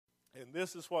And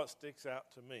this is what sticks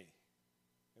out to me.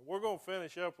 And we're going to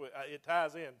finish up with, it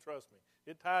ties in, trust me.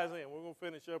 It ties in. We're going to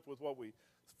finish up with what we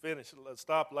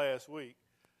stopped last week.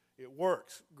 It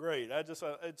works great.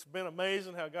 It's been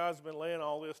amazing how God's been laying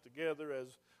all this together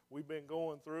as we've been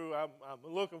going through. I'm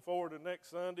looking forward to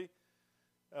next Sunday.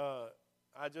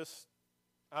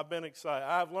 I've been excited.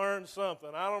 I've learned something.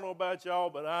 I don't know about y'all,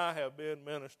 but I have been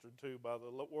ministered to by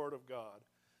the Word of God.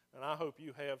 And I hope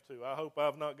you have too. I hope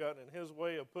I've not gotten in His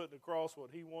way of putting across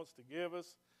what He wants to give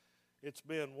us. It's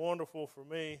been wonderful for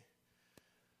me.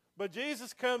 But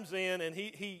Jesus comes in, and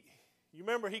you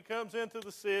remember He comes into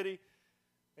the city,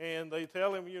 and they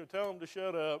tell Him to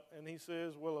shut up. And He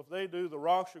says, well, if they do, the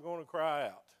rocks are going to cry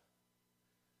out.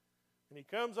 And He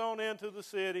comes on into the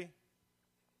city,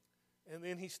 and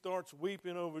then He starts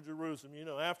weeping over Jerusalem.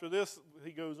 After this,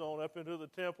 He goes on up into the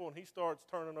temple, and He starts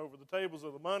turning over the tables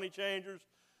of the money changers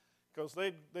because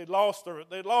they lost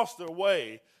their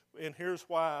way. And here's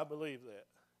why I believe that.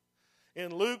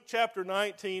 In Luke chapter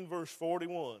 19, verse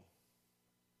 41.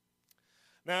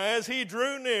 Now as He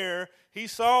drew near, He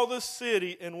saw the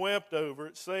city and wept over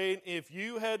it, saying, if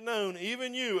you had known,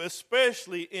 even you,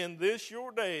 especially in this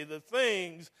your day, the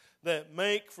things that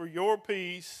make for your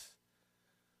peace,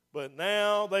 but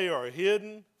now they are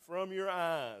hidden from your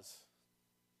eyes.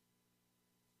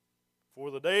 For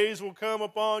the days will come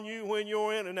upon you when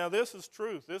you're in. And now this is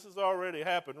truth. This has already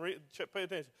happened. Pay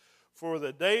attention. For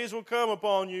the days will come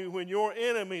upon you when your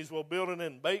enemies will build an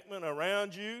embankment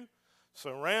around you,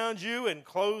 surround you, and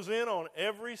close in on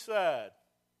every side.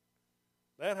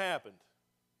 That happened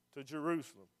to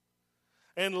Jerusalem.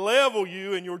 And level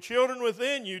you and your children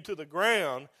within you to the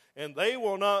ground, and they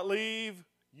will not leave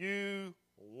you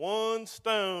one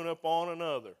stone upon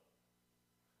another.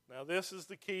 Now this is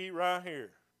the key right here.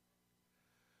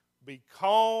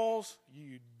 Because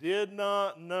you did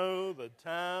not know the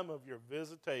time of your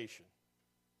visitation.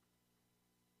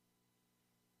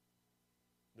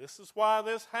 This is why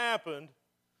this happened.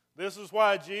 This is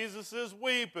why Jesus is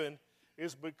weeping.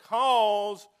 Is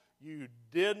because you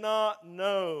did not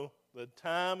know the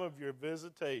time of your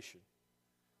visitation.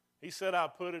 He said, I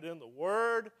put it in the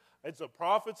Word. As the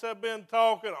prophets have been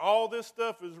talking, all this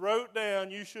stuff is wrote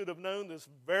down. You should have known this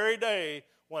very day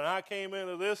when I came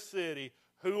into this city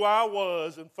who I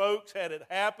was. And folks, had it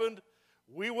happened,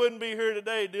 we wouldn't be here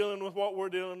today dealing with what we're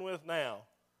dealing with now.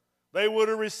 They would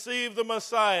have received the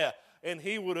Messiah, and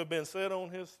He would have been set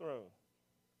on His throne.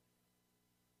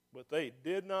 But they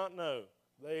did not know.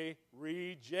 They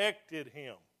rejected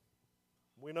Him.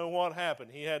 We know what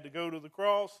happened. He had to go to the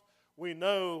cross. We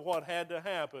know what had to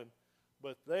happen.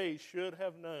 But they should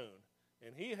have known.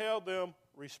 And He held them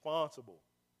responsible.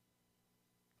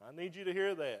 I need you to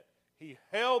hear that. He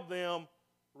held them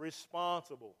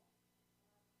responsible.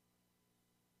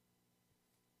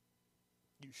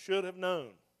 You should have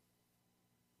known.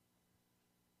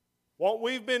 What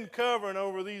we've been covering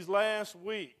over these last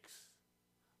weeks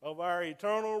of our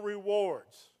eternal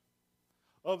rewards,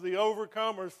 of the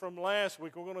overcomers from last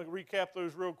week, we're going to recap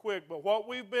those real quick, but what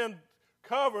we've been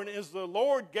covering is the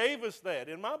Lord gave us that.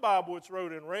 In my Bible, it's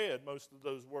wrote in red, most of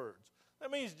those words.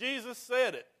 That means Jesus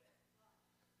said it.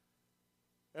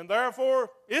 And therefore,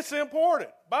 it's important.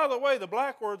 By the way, the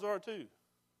black words are too.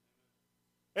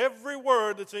 Every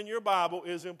word that's in your Bible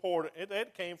is important.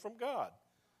 It came from God.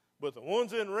 But the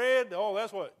ones in red,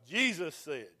 that's what Jesus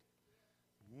said.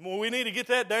 We need to get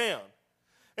that down.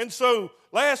 And so,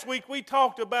 last week we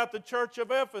talked about the church of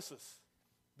Ephesus.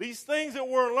 These things that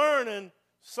we're learning,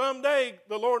 someday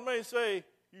the Lord may say,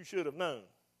 you should have known.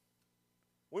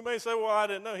 We may say, well, I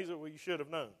didn't know. He said, well, you should have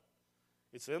known.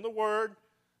 It's in the Word.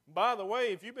 By the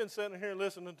way, if you've been sitting here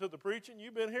listening to the preaching,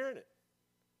 you've been hearing it.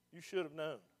 You should have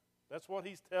known. That's what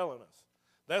He's telling us.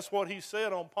 That's what He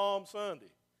said on Palm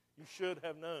Sunday. You should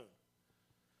have known.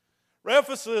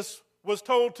 Ephesus was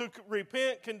told to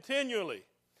repent continually.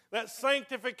 That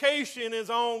sanctification is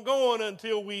ongoing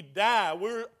until we die.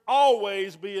 We're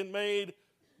always being made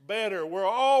better. We're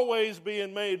always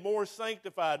being made more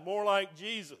sanctified, more like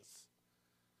Jesus.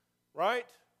 Right?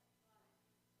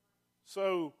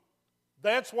 So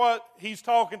that's what he's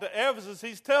talking to Ephesus.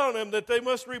 He's telling them that they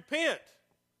must repent.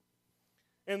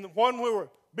 And when we were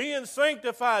being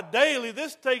sanctified daily,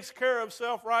 this takes care of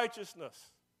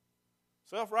self-righteousness.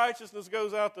 Self-righteousness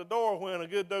goes out the door when a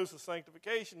good dose of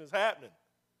sanctification is happening.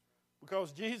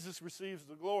 Because Jesus receives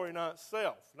the glory, not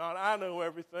self. Not I know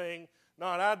everything,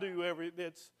 not I do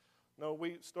everything. No,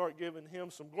 we start giving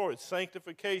Him some glory.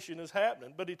 Sanctification is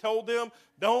happening. But He told them,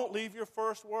 don't leave your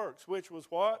first works, which was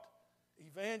what?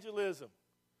 Evangelism.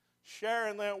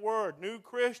 Sharing that word. New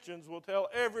Christians will tell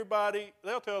everybody,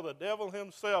 they'll tell the devil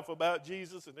himself about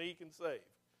Jesus and he can save.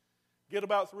 Get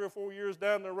about 3 or 4 years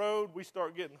down the road, we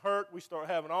start getting hurt. We start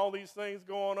having all these things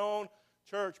going on.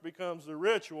 Church becomes the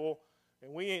ritual,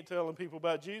 and we ain't telling people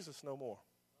about Jesus no more.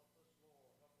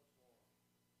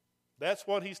 That's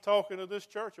what he's talking to this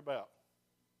church about.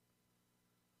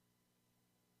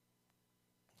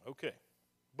 Okay.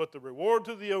 But the reward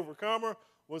to the overcomer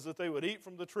was that they would eat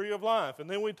from the tree of life. And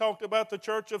then we talked about the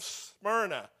church of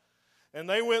Smyrna. And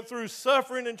they went through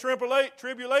suffering and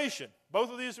tribulation.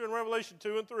 Both of these are in Revelation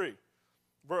 2 and 3.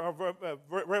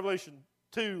 Revelation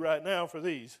 2 right now for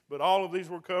these. But all of these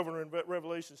we're covering in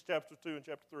Revelations chapter 2 and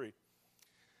chapter 3.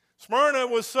 Smyrna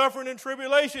was suffering in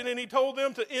tribulation, and he told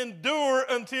them to endure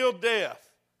until death.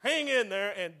 Hang in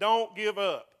there and don't give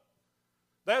up.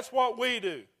 That's what we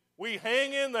do. We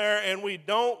hang in there and we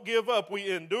don't give up. We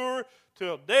endure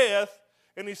till death.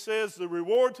 And he says the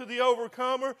reward to the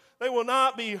overcomer, they will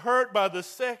not be hurt by the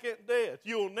second death.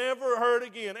 You'll never hurt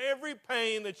again. Every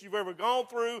pain that you've ever gone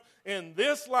through in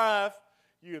this life,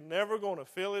 you're never going to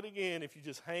feel it again if you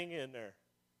just hang in there.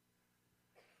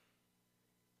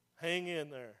 Hang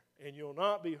in there. And you'll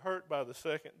not be hurt by the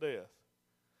second death.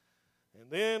 And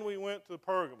then we went to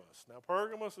Pergamos. Now,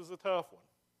 Pergamos is a tough one.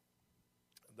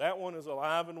 That one is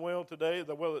alive and well today.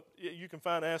 You can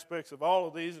find aspects of all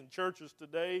of these in churches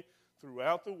today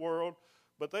throughout the world.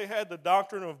 But they had the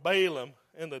doctrine of Balaam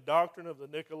and the doctrine of the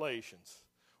Nicolaitans.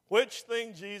 Which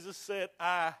thing Jesus said,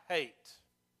 I hate?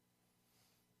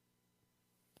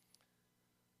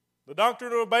 The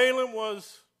doctrine of Balaam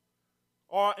was,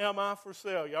 or am I for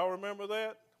sale? Y'all remember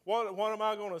that? What am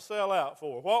I going to sell out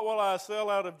for? What will I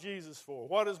sell out of Jesus for?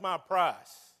 What is my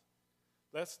price?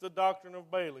 That's the doctrine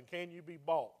of Balaam. Can you be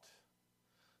bought?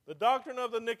 The doctrine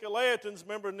of the Nicolaitans,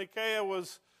 remember Nicaea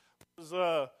was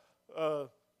to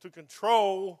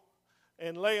control,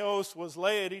 and Laos was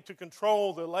laity, to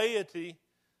control the laity.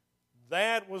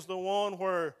 That was the one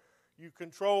where you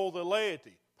control the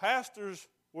laity. Pastors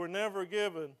were never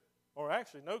given, or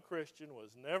actually no Christian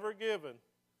was never given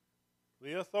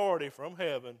the authority from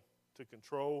heaven to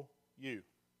control you.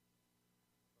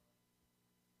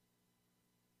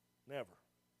 Never.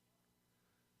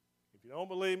 If you don't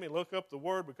believe me, look up the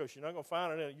word, because you're not going to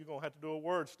find it. You're going to have to do a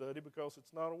word study, because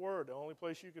it's not a word. The only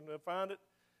place you can find it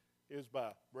is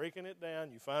by breaking it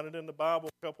down. You find it in the Bible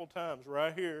a couple times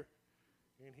right here.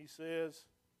 And he says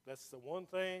that's the one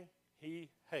thing he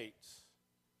hates.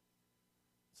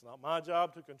 It's not my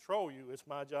job to control you. It's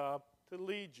my job to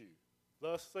lead you.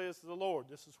 Thus says the Lord,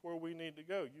 this is where we need to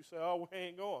go. You say, oh, we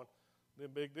ain't going. Then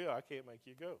big deal, I can't make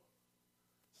you go.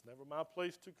 It's never my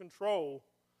place to control.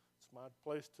 It's my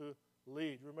place to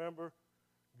lead. Remember,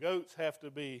 goats have to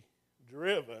be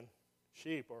driven.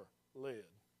 Sheep are led.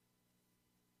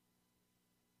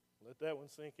 Let that one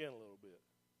sink in a little bit.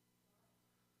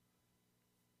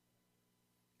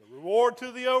 The reward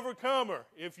to the overcomer.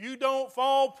 If you don't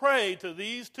fall prey to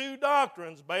these two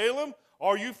doctrines, Balaam,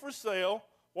 are you for sale?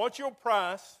 What's your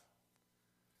price?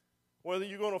 Whether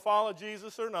you're going to follow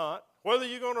Jesus or not. Whether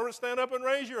you're going to stand up and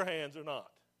raise your hands or not.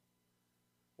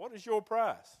 What is your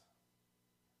price?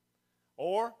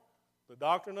 Or the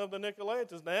doctrine of the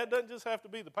Nicolaitans. Now, it doesn't just have to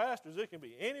be the pastors. It can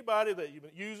be anybody that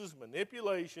uses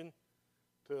manipulation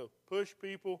to push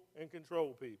people and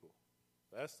control people.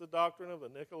 That's the doctrine of the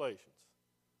Nicolaitans.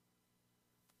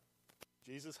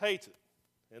 Jesus hates it.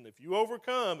 And if you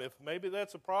overcome, if maybe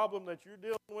that's a problem that you're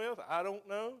dealing with, I don't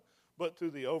know. But to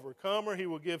the overcomer, he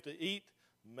will give to eat.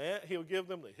 He'll give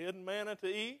them the hidden manna to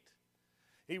eat.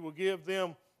 He will give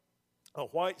them a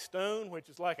white stone, which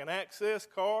is like an access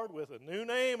card with a new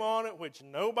name on it, which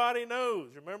nobody knows.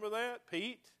 Remember that?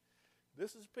 Pete.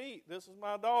 This is Pete. This is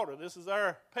my daughter. This is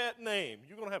our pet name.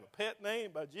 You're going to have a pet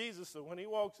name by Jesus, so when he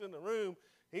walks in the room,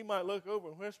 he might look over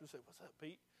and whisper and say, what's up,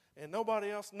 Pete? And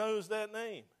nobody else knows that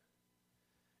name.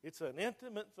 It's an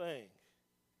intimate thing.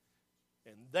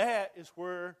 And that is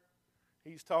where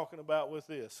he's talking about with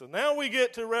this. So now we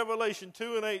get to Revelation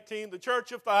 2 and 18, the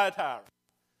church of Thyatira.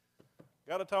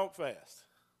 Got to talk fast.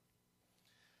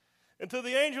 And to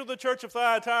the angel of the church of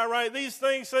Thyatira write, these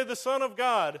things say the Son of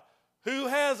God, who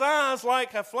has eyes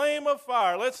like a flame of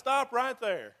fire. Let's stop right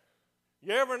there.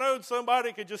 You ever known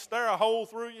somebody could just stare a hole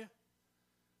through you?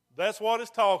 That's what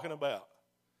it's talking about.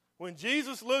 When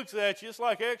Jesus looks at you, it's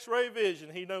like x-ray vision.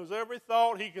 He knows every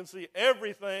thought. He can see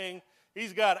everything.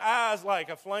 He's got eyes like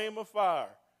a flame of fire.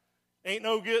 Ain't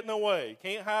no getting away.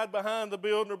 Can't hide behind the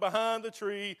building or behind the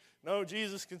tree. No,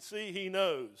 Jesus can see. He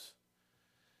knows.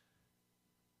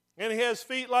 And he has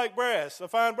feet like brass, a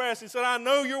fine brass. He said, I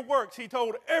know your works. He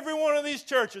told every one of these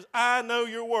churches, I know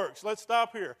your works. Let's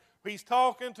stop here. He's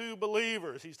talking to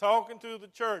believers. He's talking to the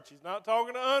church. He's not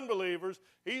talking to unbelievers.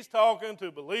 He's talking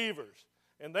to believers.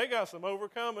 And they got some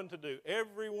overcoming to do.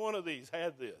 Every one of these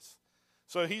had this.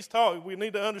 So he's talking. We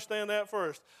need to understand that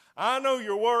first. I know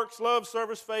your works, love,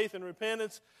 service, faith, and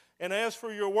repentance. And as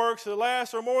for your works, the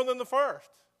last are more than the first.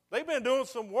 They've been doing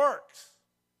some works.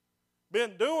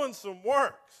 Been doing some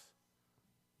works.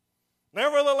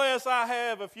 Nevertheless, I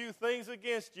have a few things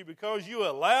against you because you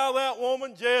allow that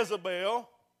woman Jezebel.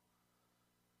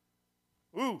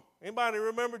 Ooh, anybody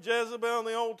remember Jezebel in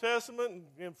the Old Testament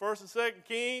in 1st and 2nd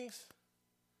Kings?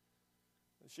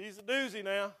 She's a doozy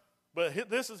now, but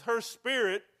this is her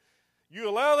spirit. You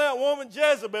allow that woman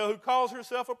Jezebel, who calls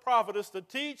herself a prophetess, to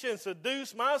teach and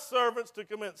seduce my servants to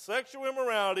commit sexual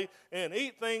immorality and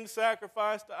eat things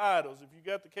sacrificed to idols. If you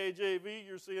got the KJV,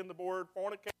 you're seeing the word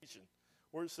fornication,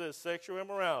 where it says sexual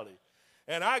immorality.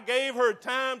 And I gave her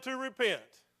time to repent.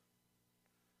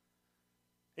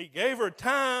 He gave her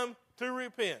time to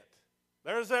repent.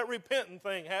 There's that repenting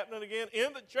thing happening again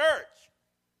in the church.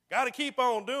 Got to keep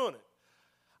on doing it.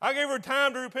 I gave her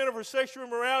time to repent of her sexual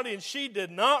immorality, and she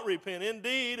did not repent.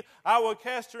 Indeed, I will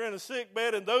cast her in a sick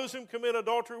bed, and those who commit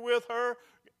adultery with her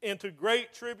into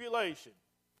great tribulation.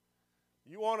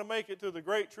 You want to make it to the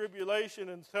great tribulation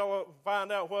and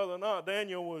find out whether or not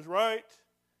Daniel was right?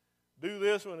 Do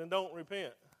this one and don't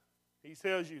repent. He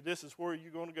tells you this is where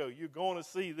you're going to go. You're going to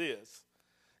see this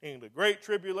in the great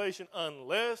tribulation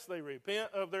unless they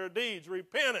repent of their deeds.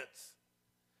 Repentance.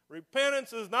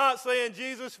 Repentance is not saying,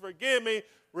 Jesus, forgive me.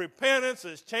 Repentance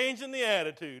is changing the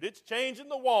attitude. It's changing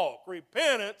the walk.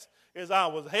 Repentance is I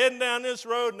was heading down this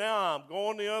road, now I'm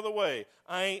going the other way.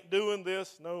 I ain't doing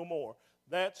this no more.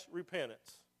 That's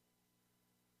repentance.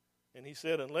 And he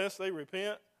said, unless they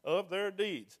repent of their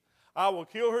deeds, I will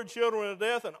kill her children to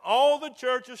death, and all the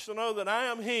churches shall know that I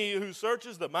am he who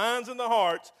searches the minds and the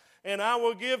hearts, and I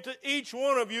will give to each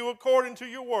one of you according to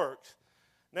your works.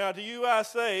 Now to you I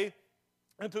say,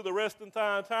 and to the rest of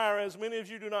Thyatira, as many of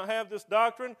you do not have this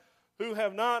doctrine, who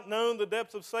have not known the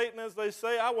depths of Satan, as they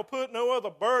say, I will put no other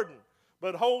burden,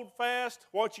 but hold fast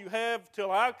what you have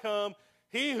till I come.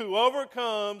 He who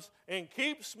overcomes and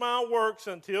keeps my works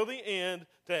until the end,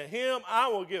 to him I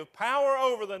will give power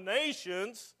over the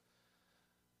nations.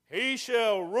 He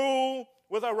shall rule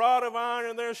with a rod of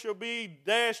iron, and there shall be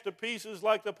dashed to pieces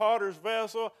like the potter's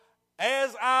vessel,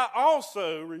 as I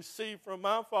also received from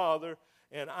my Father,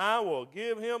 and I will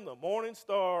give him the morning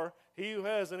star. He who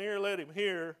has an ear, let him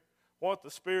hear what the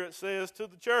Spirit says to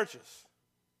the churches.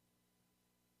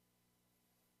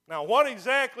 Now, what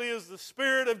exactly is the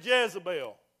spirit of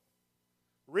Jezebel?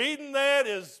 Reading that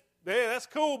is, that's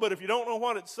cool, but if you don't know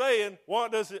what it's saying,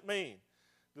 what does it mean?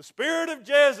 The spirit of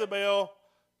Jezebel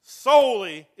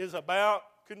solely is about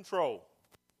control.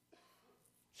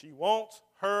 She wants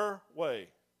her way.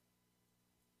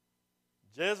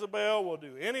 Jezebel will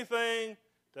do anything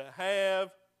to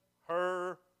have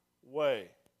her way.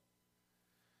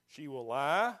 She will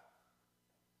lie.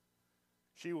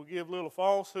 She will give little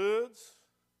falsehoods.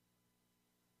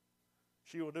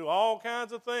 She will do all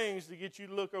kinds of things to get you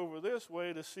to look over this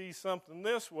way to see something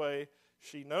this way.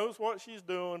 She knows what she's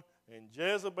doing, and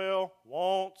Jezebel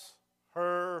wants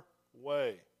her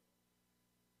way.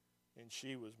 And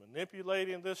she was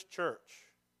manipulating this church.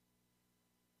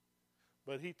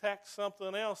 But he tacked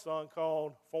something else on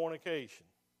called fornication.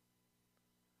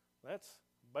 That's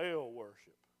Baal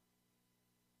worship.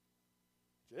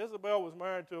 Jezebel was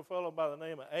married to a fellow by the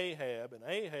name of Ahab, and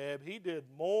Ahab, he did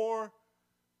more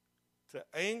to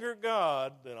anger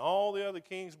God than all the other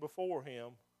kings before him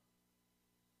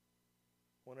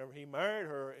whenever he married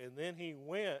her, and then he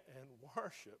went and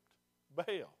worshiped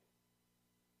Baal.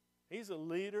 He's a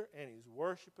leader, and he's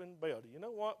worshiping Baal. Do you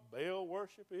know what Baal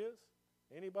worship is?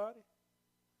 Anybody?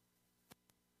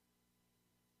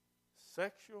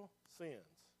 Sexual sins.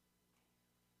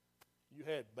 You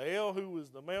had Baal, who was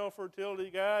the male fertility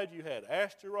god. You had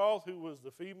Ashtaroth, who was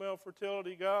the female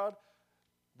fertility god.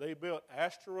 They built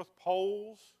Ashtaroth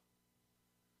poles.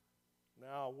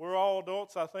 Now, we're all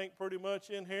adults, I think, pretty much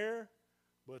in here.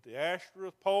 But the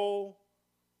Ashtaroth pole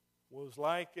was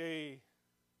like a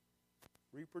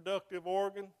reproductive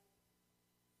organ.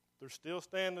 They're still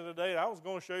standing today. I was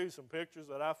going to show you some pictures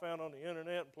that I found on the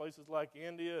internet in places like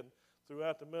India and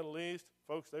throughout the Middle East.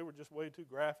 Folks, they were just way too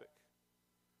graphic.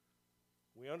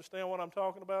 We understand what I'm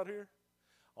talking about here?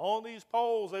 On these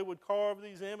poles, they would carve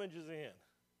these images in.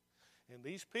 And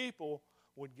these people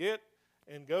would get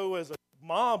and go as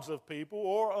mobs of people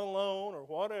or alone or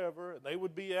whatever. And they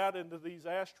would be out into these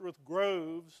Ashtaroth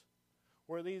groves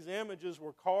where these images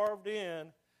were carved in,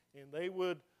 and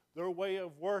their way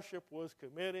of worship was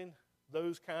committing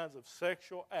those kinds of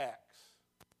sexual acts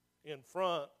in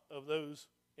front of those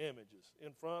images,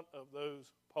 in front of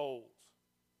those poles.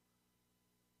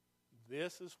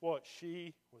 this is what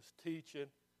she was teaching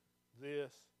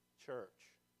this church.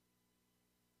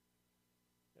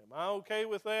 Am I okay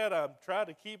with that? I'm trying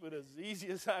to keep it as easy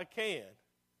as I can.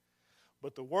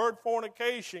 But the word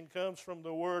fornication comes from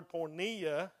the word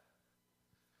porneia,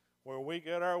 where we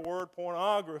get our word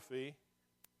pornography.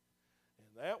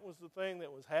 And that was the thing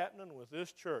that was happening with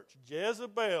this church.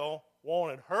 Jezebel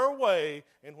wanted her way,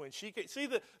 and when she came, see,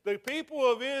 the people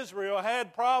of Israel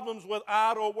had problems with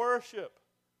idol worship.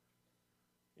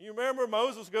 You remember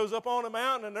Moses goes up on a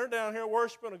mountain and they're down here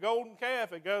worshiping a golden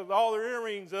calf. It got all their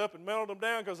earrings up and melted them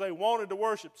down because they wanted to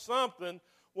worship something.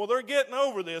 Well, they're getting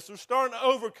over this. They're starting to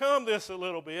overcome this a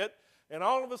little bit. And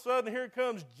all of a sudden here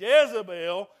comes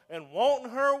Jezebel and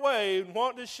wanting her way. And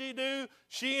what does she do?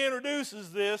 She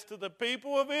introduces this to the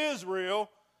people of Israel,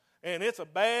 and it's a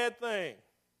bad thing.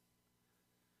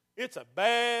 It's a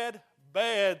bad,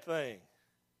 bad thing.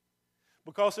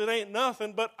 Because it ain't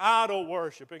nothing but idol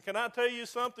worship. And can I tell you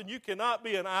something? You cannot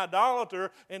be an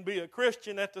idolater and be a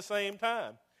Christian at the same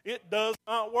time. It does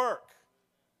not work.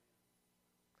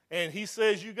 And he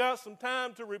says, you got some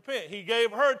time to repent. He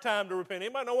gave her time to repent.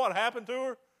 Anybody know what happened to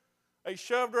her? They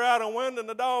shoved her out a window and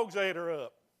the dogs ate her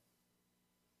up.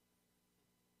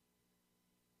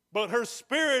 But her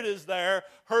spirit is there,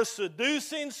 her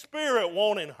seducing spirit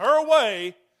wanting her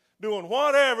way, doing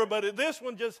whatever, but this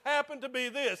one just happened to be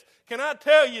this. Can I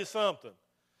tell you something?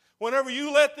 Whenever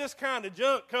you let this kind of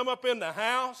junk come up in the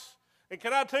house, and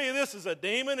can I tell you this is a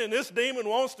demon, and this demon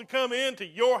wants to come into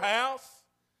your house,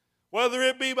 whether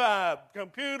it be by a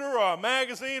computer or a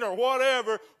magazine or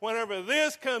whatever, whenever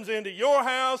this comes into your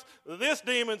house, this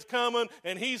demon's coming,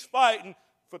 and he's fighting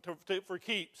for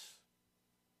keeps.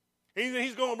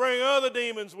 He's going to bring other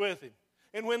demons with him.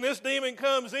 And when this demon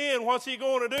comes in, what's he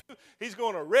going to do? He's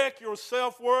going to wreck your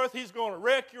self-worth. He's going to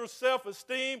wreck your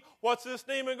self-esteem. What's this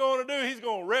demon going to do? He's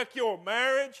going to wreck your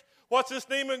marriage. What's this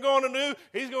demon going to do?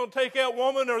 He's going to take that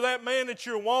woman or that man that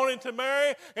you're wanting to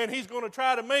marry, and he's going to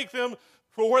try to make them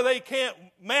for where they can't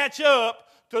match up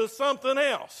to something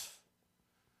else.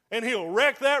 And he'll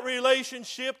wreck that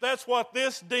relationship. That's what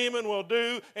this demon will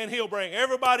do, and he'll bring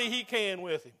everybody he can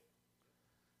with him.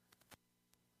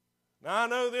 Now, I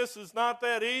know this is not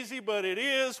that easy, but it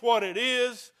is what it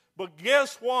is. But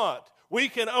guess what? We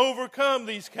can overcome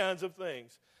these kinds of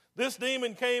things. This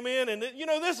demon came in, and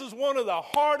this is one of the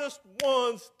hardest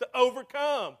ones to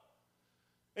overcome.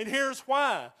 And here's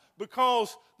why.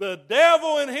 Because the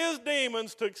devil and his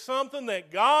demons took something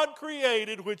that God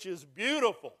created, which is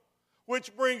beautiful,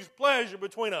 which brings pleasure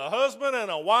between a husband and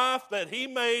a wife that he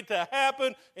made to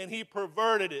happen, and he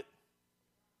perverted it.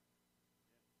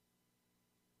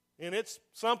 And it's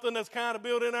something that's kind of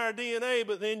built in our DNA,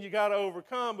 but then you got to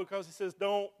overcome because he says,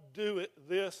 don't do it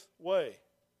this way.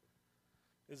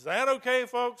 Is that okay,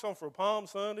 folks, on for Palm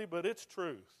Sunday? But it's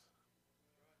truth.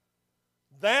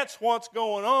 That's what's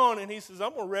going on, and he says,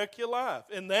 I'm going to wreck your life.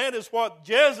 And that is what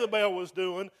Jezebel was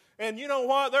doing. And you know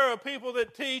what? There are people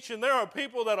that teach, and there are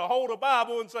people that hold a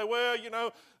Bible and say, well,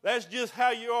 that's just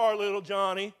how you are, little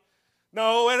Johnny.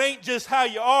 No, it ain't just how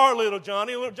you are, little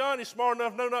Johnny. Little Johnny's smart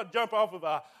enough not to jump off of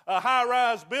a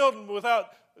high-rise building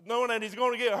without knowing that he's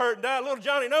going to get hurt and die. Little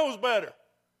Johnny knows better.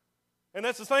 And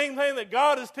that's the same thing that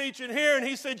God is teaching here, and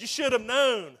he said you should have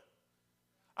known.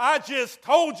 I just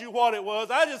told you what it was.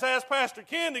 I just asked Pastor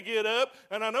Ken to get up,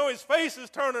 and I know his face is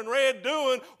turning red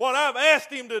doing what I've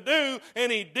asked him to do,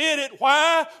 and he did it.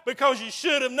 Why? Because you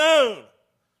should have known.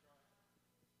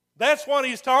 That's what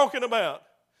he's talking about.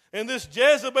 And this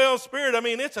Jezebel spirit,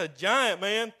 it's a giant,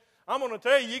 man. I'm going to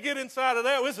tell you, you get inside of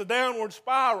that, it's a downward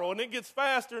spiral, and it gets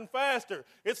faster and faster.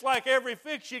 It's like every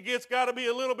fix you get's got to be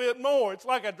a little bit more. It's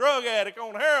like a drug addict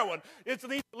on heroin. It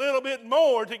needs a little bit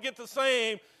more to get the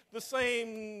same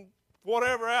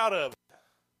whatever out of it.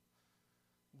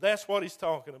 That's what he's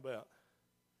talking about.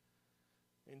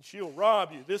 And she'll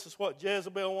rob you. This is what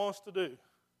Jezebel wants to do.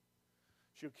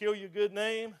 She'll kill your good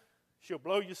name. She'll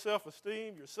blow your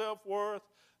self-esteem, your self-worth.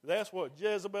 That's what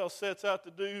Jezebel sets out to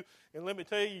do. And let me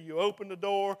tell you, you open the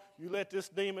door, you let this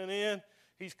demon in,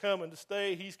 he's coming to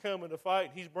stay, he's coming to fight,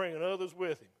 and he's bringing others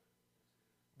with him.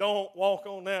 Don't walk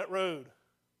on that road.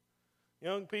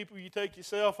 Young people, you take your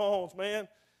cell phones, man.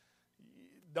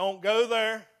 Don't go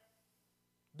there.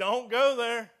 Don't go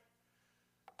there.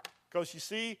 Because you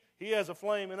see, he has a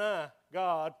flaming eye.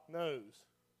 God knows.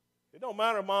 It don't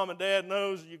matter if mom and dad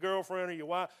knows, or your girlfriend or your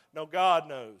wife. No, God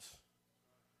knows.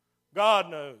 God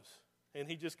knows. And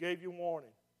he just gave you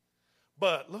warning.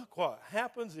 But look what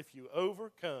happens if you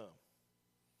overcome.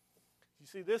 You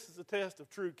see, this is a test of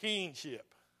true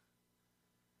kingship.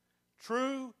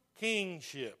 True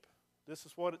kingship. This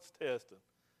is what it's testing.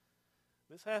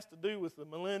 This has to do with the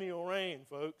millennial reign,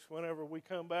 folks, whenever we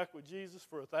come back with Jesus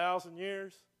for 1,000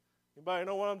 years. Anybody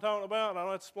know what I'm talking about? I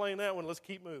don't have to explain that one. Let's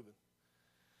keep moving.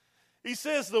 He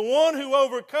says, the one who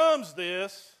overcomes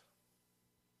this,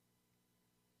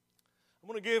 I'm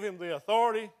going to give him the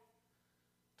authority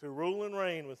to rule and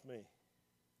reign with me.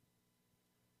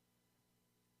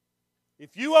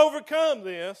 If you overcome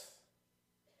this,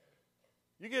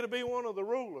 you get to be one of the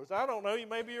rulers. I don't know,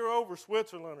 maybe you're over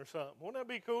Switzerland or something. Wouldn't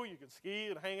that be cool? You could ski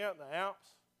and hang out in the Alps.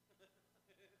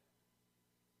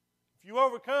 If you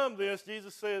overcome this,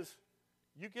 Jesus says,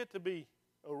 you get to be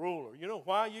a ruler. You know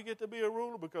why you get to be a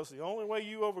ruler? Because the only way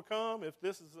you overcome, if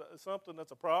this is something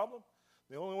that's a problem,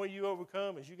 the only way you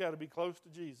overcome is you got to be close to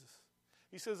Jesus.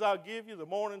 He says, I'll give you the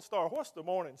morning star. What's the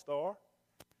morning star?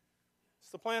 It's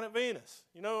the planet Venus.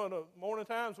 You know, in the morning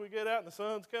times we get out and the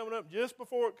sun's coming up. Just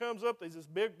before it comes up, there's this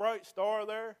big bright star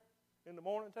there in the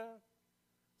morning time.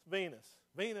 It's Venus.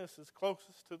 Venus is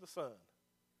closest to the sun.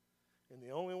 And the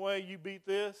only way you beat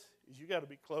this is you got to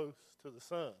be close to the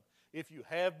sun. If you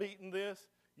have beaten this,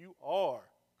 you are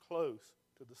close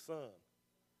to the sun.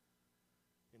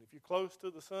 And if you're close to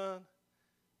the sun,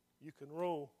 you can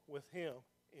rule with him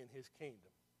in his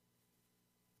kingdom.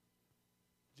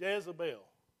 Jezebel.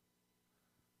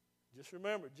 Just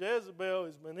remember, Jezebel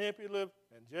is manipulative,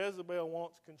 and Jezebel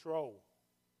wants control.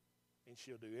 And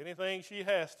she'll do anything she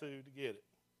has to get it.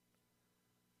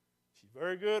 She's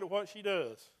very good at what she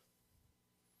does.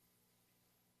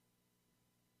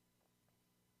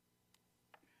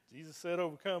 Jesus said,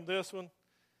 overcome this one,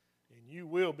 and you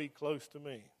will be close to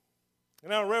me. And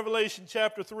now Revelation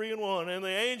chapter 3 and 1. And the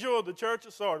angel of the church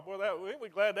of Sardis. Boy, ain't we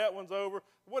glad that one's over?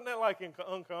 Wasn't that like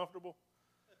uncomfortable?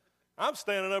 I'm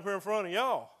standing up here in front of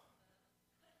y'all.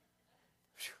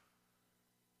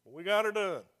 Well, we got her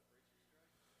done.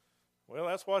 Well,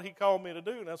 that's what he called me to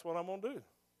do, and that's what I'm going to do.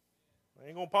 I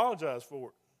ain't going to apologize for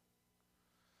it.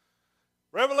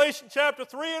 Revelation chapter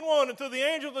 3 and 1. And to the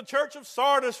angel of the church of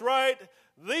Sardis write,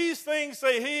 these things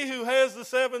say he who has the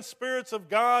 7 spirits of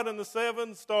God and the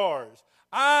 7 stars.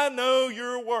 I know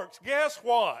your works. Guess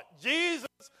what? Jesus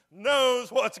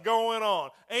knows what's going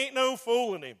on. Ain't no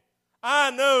fooling him.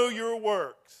 I know your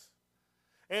works.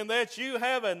 And that you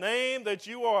have a name, that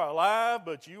you are alive,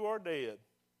 but you are dead.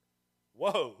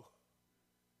 Whoa.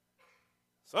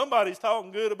 Somebody's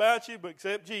talking good about you, but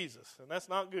except Jesus, and that's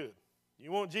not good.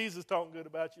 You want Jesus talking good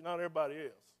about you, not everybody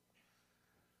else.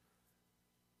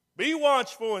 Be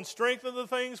watchful and strengthen the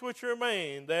things which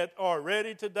remain that are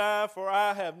ready to die, for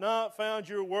I have not found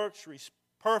your works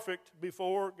perfect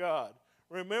before God.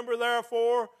 Remember,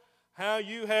 therefore, how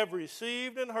you have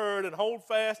received and heard, and hold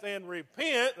fast and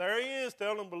repent. There he is,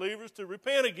 telling believers to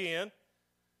repent again,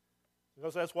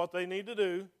 because that's what they need to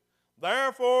do.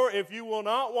 Therefore, if you will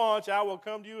not watch, I will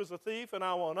come to you as a thief, and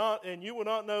you will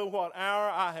not know what hour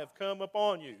I have come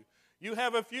upon you. You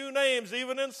have a few names,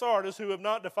 even in Sardis, who have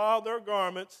not defiled their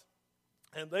garments,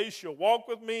 and they shall walk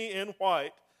with me in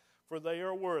white, for they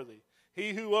are worthy.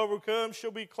 He who overcomes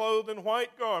shall be clothed in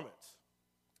white garments,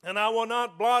 and I will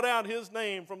not blot out his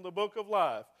name from the book of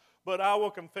life, but I will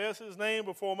confess his name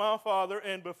before my Father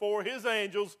and before his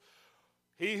angels.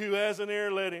 He who has an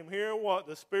ear, let him hear what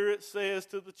the Spirit says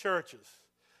to the churches.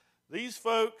 These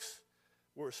folks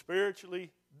were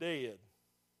spiritually dead.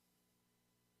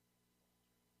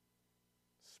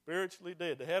 Spiritually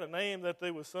dead. They had a name that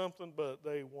they was something, but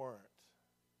they weren't.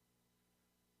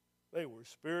 They were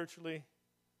spiritually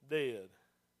dead.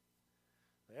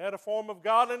 They had a form of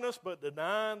godliness, but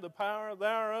denying the power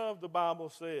thereof, the Bible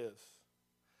says.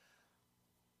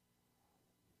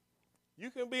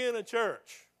 You can be in a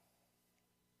church,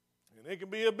 and it can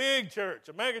be a big church,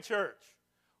 a mega church,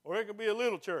 or it can be a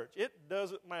little church. It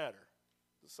doesn't matter.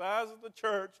 The size of the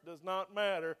church does not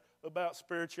matter about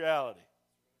spirituality.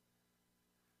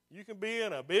 You can be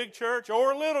in a big church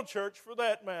or a little church for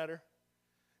that matter,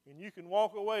 and you can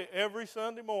walk away every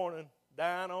Sunday morning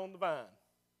dying on the vine.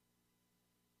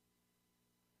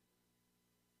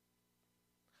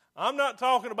 I'm not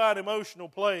talking about emotional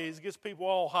plays, gets people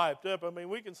all hyped up. I mean,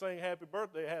 we can sing happy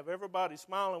birthday, have everybody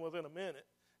smiling within a minute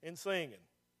and singing.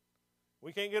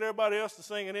 We can't get everybody else to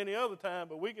sing at any other time,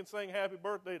 but we can sing happy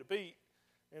birthday to Pete,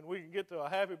 and we can get to a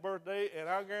happy birthday, and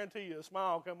I guarantee you a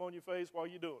smile will come on your face while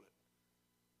you're doing it.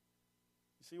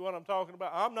 You see what I'm talking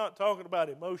about? I'm not talking about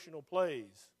emotional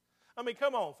plays. I mean,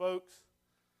 come on, folks.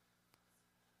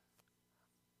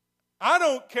 I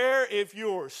don't care if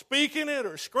you're speaking it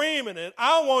or screaming it.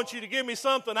 I want you to give me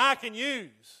something I can use.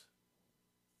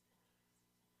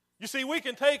 You see, we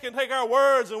can take our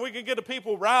words and we can get the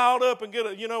people riled up and get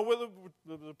with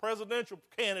the presidential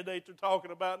candidate they're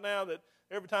talking about now, that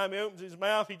every time he opens his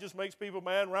mouth, he just makes people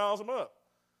mad and riles them up.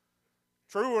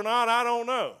 True or not, I don't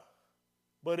know.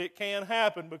 But it can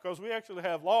happen because we actually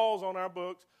have laws on our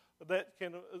books that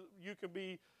you can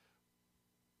be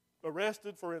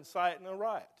arrested for inciting a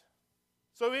riot.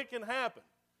 So it can happen.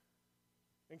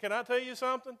 And can I tell you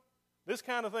something? This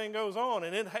kind of thing goes on,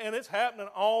 and it's happening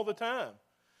all the time.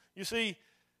 You see,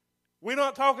 we're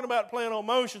not talking about playing on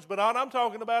emotions, but what I'm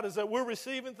talking about is that we're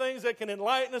receiving things that can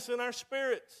enlighten us in our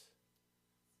spirits.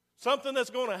 Something that's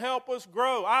going to help us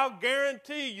grow. I'll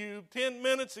guarantee you 10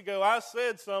 minutes ago I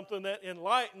said something that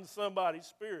enlightened somebody's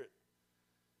spirit.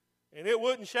 And it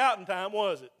wasn't shouting time,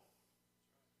 was it?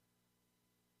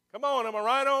 Come on, am I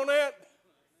right on that?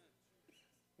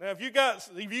 Now, if you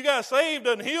got saved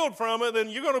and healed from it, then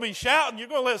you're going to be shouting. You're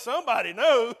going to let somebody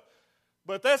know.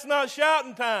 But that's not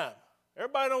shouting time.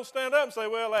 Everybody don't stand up and say,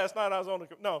 well, last night I was on the...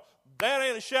 No, that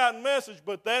ain't a shouting message,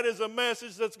 but that is a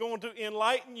message that's going to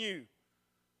enlighten you.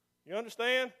 You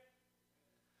understand?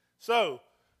 So,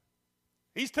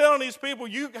 he's telling these people,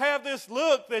 you have this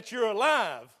look that you're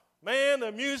alive. Man,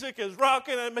 the music is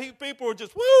rocking, and people are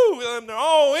just, woo, and they're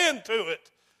all into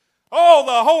it. Oh,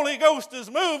 the Holy Ghost is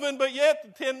moving, but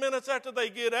yet 10 minutes after they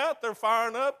get out, they're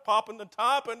firing up, popping the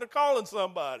top, and they're calling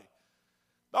somebody.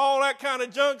 All that kind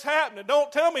of junk's happening.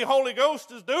 Don't tell me Holy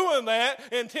Ghost is doing that,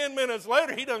 and 10 minutes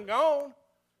later, he done gone.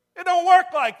 It don't work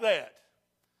like that.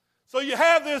 So you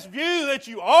have this view that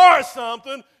you are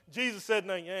something. Jesus said,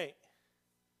 no, you ain't.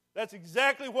 That's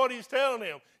exactly what he's telling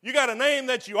them. You got a name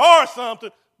that you are something,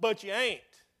 but you ain't.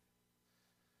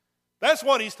 That's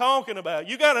what he's talking about.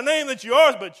 You got a name that you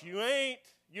are, but you ain't.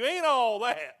 You ain't all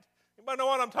that. Anybody know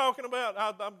what I'm talking about?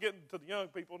 I'm getting to the young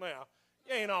people now.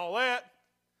 You ain't all that.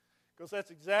 Because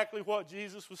that's exactly what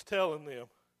Jesus was telling them.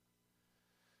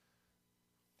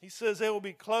 He says they will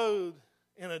be clothed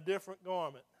in a different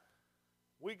garment.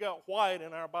 We got white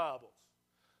in our Bibles.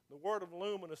 The word of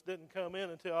luminous didn't come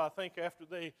in until I think after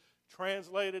they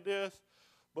translated this.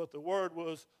 But the word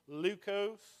was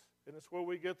leukos, and it's where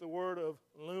we get the word of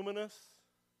luminous.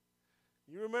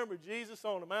 You remember Jesus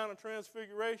on the Mount of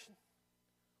Transfiguration?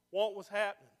 What was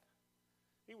happening?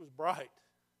 He was bright.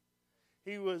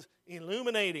 He was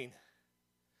illuminating.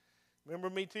 Remember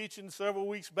me teaching several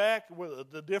weeks back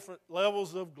with the different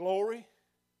levels of glory?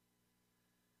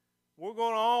 We're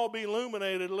going to all be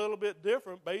illuminated a little bit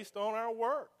different based on our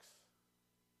works.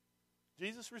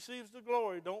 Jesus receives the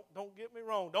glory. Don't get me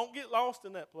wrong. Don't get lost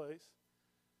in that place.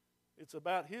 It's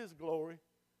about his glory.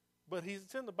 But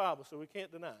it's in the Bible, so we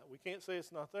can't deny it. We can't say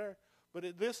it's not there.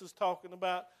 But this is talking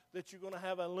about that you're going to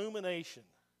have illumination.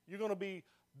 You're going to be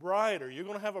brighter. You're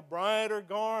going to have a brighter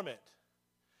garment.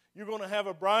 You're going to have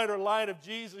a brighter light of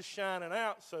Jesus shining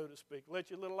out, so to speak.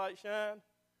 Let your little light shine.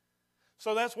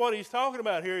 So that's what he's talking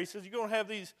about here. He says you're going to have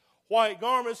these white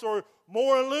garments or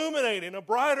more illuminating, a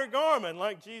brighter garment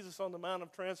like Jesus on the Mount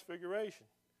of Transfiguration.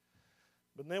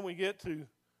 But then we get to,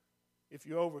 if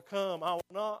you overcome, I will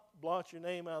not blot your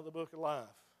name out of the book of life.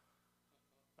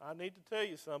 I need to tell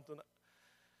you something.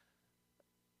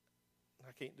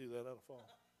 I can't do that, that'll fall.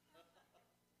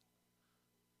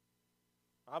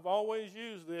 I've always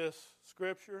used this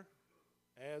scripture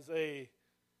as a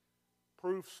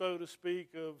proof, so to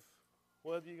speak, of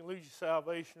whether you can lose your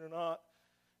salvation or not.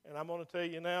 And I'm going to tell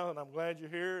you now, and I'm glad you're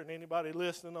here, and anybody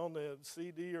listening on the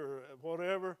CD or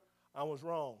whatever, I was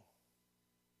wrong.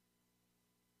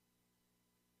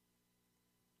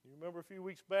 You remember a few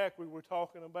weeks back we were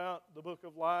talking about the book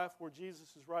of life where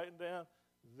Jesus is writing down,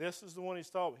 this is the one he's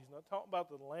talking about. He's not talking about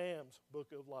the Lamb's book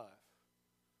of life.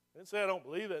 I didn't say I don't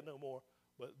believe that no more,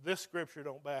 but this scripture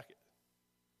don't back it.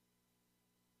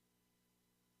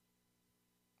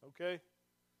 Okay?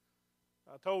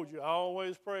 I told you, I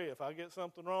always pray if I get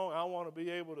something wrong, I want to be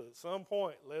able to at some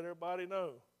point let everybody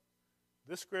know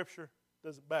this scripture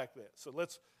doesn't back that. So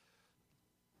let's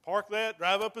park that,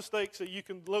 drive up a stake so you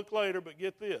can look later, but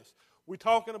get this. We're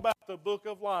talking about the book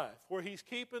of life where he's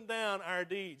keeping down our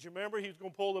deeds. You remember he's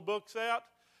going to pull the books out,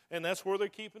 and that's where they're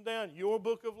keeping down your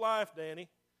book of life, Danny.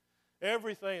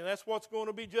 Everything, that's what's going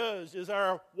to be judged is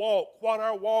our walk, what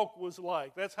our walk was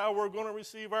like. That's how we're going to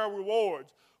receive our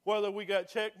rewards, whether we got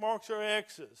check marks or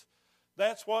X's.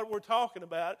 That's what we're talking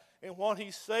about. And what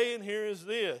he's saying here is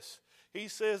this. He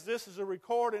says this is a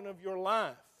recording of your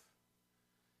life.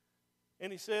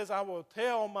 And he says, I will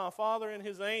tell my Father and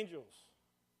his angels.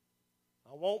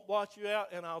 I won't blot you out,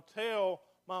 and I'll tell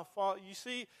my Father. You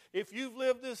see, if you've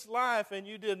lived this life and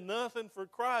you did nothing for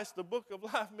Christ, the book of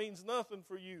life means nothing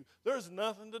for you. There's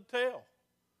nothing to tell.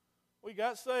 We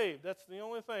got saved. That's the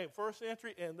only thing. First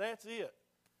entry, and that's it.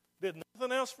 Did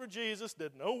nothing else for Jesus,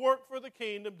 did no work for the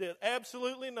kingdom, did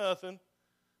absolutely nothing.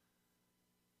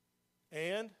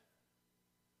 And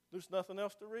there's nothing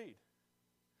else to read.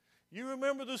 You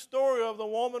remember the story of the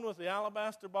woman with the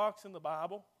alabaster box in the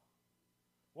Bible?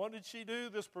 What did she do?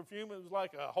 This perfume, it was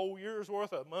like a whole year's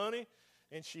worth of money.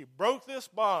 And she broke this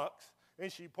box,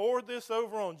 and she poured this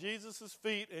over on Jesus'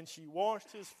 feet, and she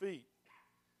washed his feet.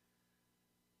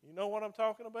 You know what I'm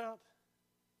talking about?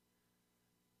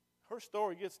 Her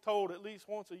story gets told at least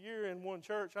once a year in one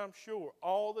church, I'm sure.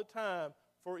 All the time,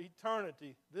 for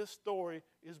eternity, this story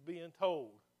is being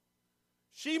told.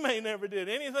 She may never did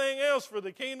anything else for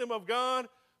the kingdom of God,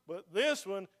 but this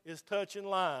one is touching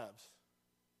lives.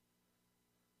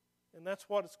 And that's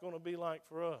what it's going to be like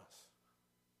for us.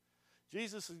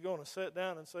 Jesus is going to sit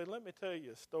down and say, let me tell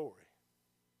you a story.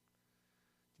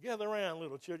 Gather around,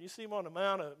 little children. You see him on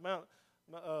the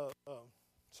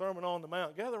Sermon on the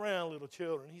Mount. Gather around, little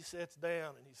children. He sits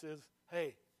down and he says,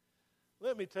 hey,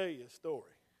 let me tell you a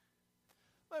story.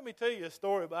 Let me tell you a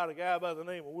story about a guy by the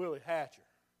name of Willie Hatcher.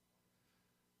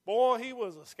 Boy, he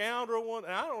was a scoundrel one.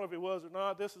 And I don't know if he was or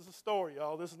not. This is a story,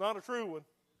 y'all. This is not a true one.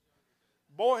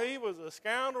 Boy, he was a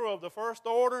scoundrel of the first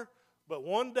order, but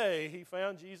one day he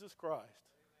found Jesus Christ.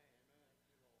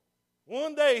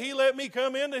 One day he let me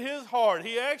come into his heart.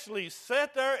 He actually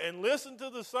sat there and listened to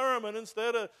the sermon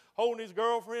instead of holding his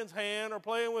girlfriend's hand or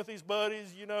playing with his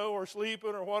buddies, or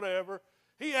sleeping or whatever.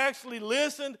 He actually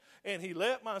listened, and he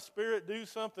let my spirit do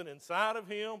something inside of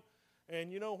him.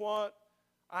 And you know what?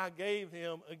 I gave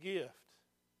him a gift.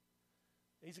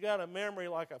 He's got a memory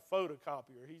like a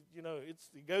photocopier.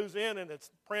 It goes in and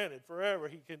it's printed forever.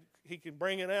 He can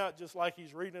bring it out just like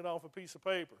he's reading it off a piece of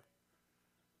paper.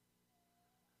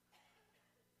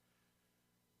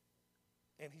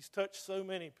 And he's touched so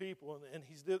many people, and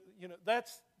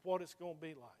that's what it's going to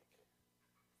be like.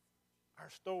 Our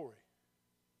story.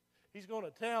 He's going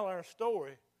to tell our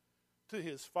story to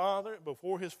his Father,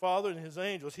 before his Father and his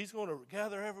angels. He's going to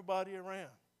gather everybody around.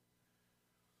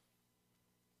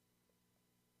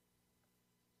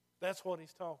 That's what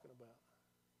he's talking about.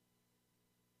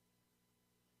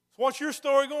 So what's your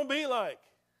story going to be like?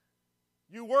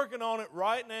 You're working on it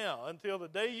right now until the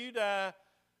day you die.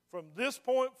 From this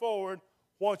point forward,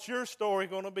 what's your story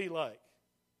going to be like?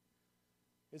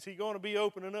 Is he going to be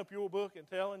opening up your book and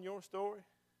telling your story?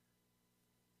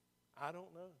 I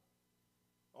don't know.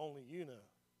 Only you know.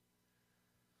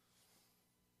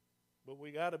 But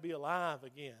we got to be alive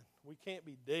again. We can't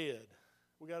be dead.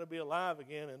 We got to be alive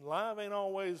again. And alive ain't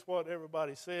always what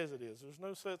everybody says it is. There's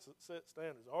no set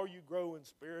standards. Are you growing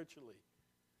spiritually?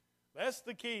 That's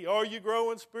the key. Are you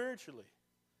growing spiritually?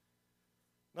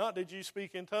 Not did you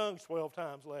speak in tongues 12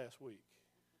 times last week.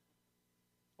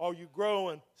 Are you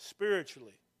growing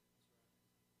spiritually?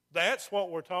 That's what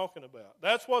we're talking about.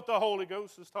 That's what the Holy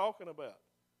Ghost is talking about.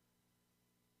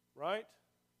 Right?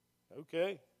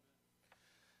 Okay.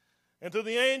 And to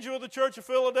the angel of the church of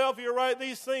Philadelphia write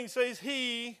these things, says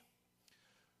he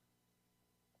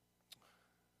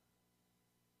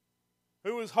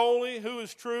who is holy, who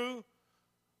is true,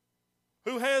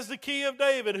 who has the key of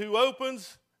David, who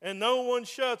opens and no one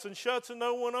shuts, and shuts and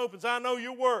no one opens. I know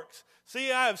your works.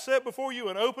 See, I have set before you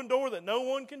an open door that no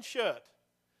one can shut.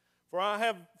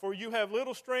 For you have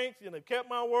little strength, and have kept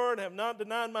my word, and have not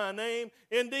denied my name.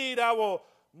 Indeed, I will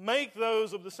make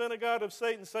those of the synagogue of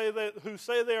Satan who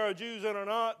say they are Jews and are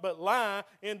not, but lie.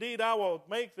 Indeed, I will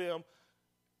make them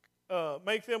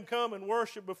come and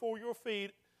worship before your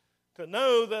feet, to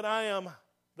know that I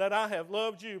have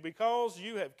loved you. Because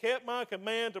you have kept my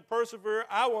command to persevere,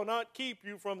 I will not keep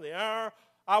you from the hour.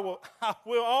 I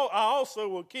also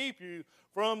will keep you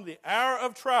from the hour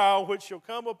of trial, which shall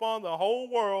come upon the whole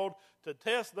world to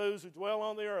test those who dwell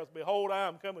on the earth. Behold, I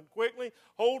am coming quickly.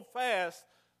 Hold fast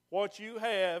what you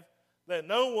have, that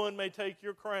no one may take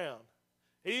your crown.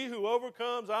 He who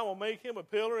overcomes, I will make him a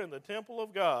pillar in the temple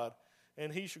of God,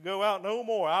 and he shall go out no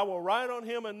more. I will write on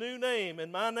him a new name,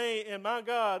 and my name, and my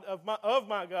God of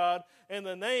my God, and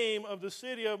the name of the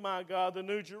city of my God, the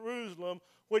New Jerusalem,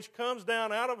 which comes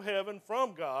down out of heaven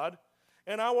from God.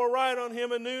 And I will write on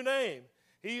him a new name.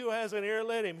 He who has an ear,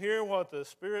 let him hear what the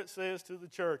Spirit says to the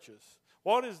churches.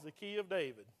 What is the key of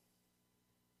David?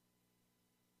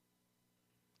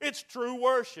 It's true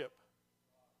worship.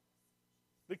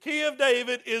 The key of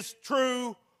David is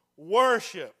true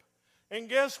worship. And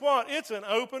guess what? It's an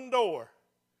open door.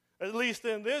 At least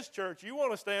in this church, you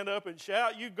want to stand up and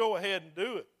shout, you go ahead and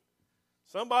do it.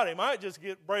 Somebody might just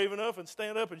get brave enough and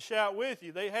stand up and shout with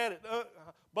you. They had it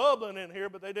bubbling in here,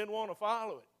 but they didn't want to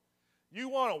follow it. You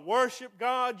want to worship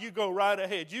God, you go right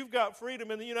ahead. You've got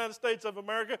freedom in the United States of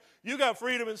America. You got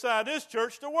freedom inside this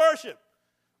church to worship.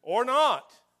 Or not.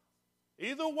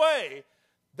 Either way,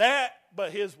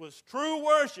 but his was true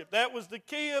worship. That was the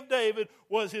key of David,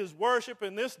 was his worship,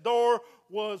 and this door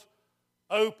was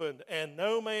opened, and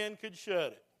no man could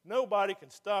shut it. Nobody can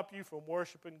stop you from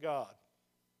worshiping God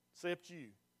except you.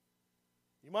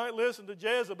 You might listen to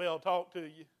Jezebel talk to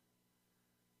you.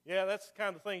 Yeah, that's the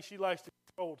kind of thing she likes to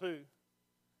control too.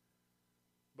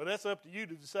 But that's up to you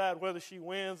to decide whether she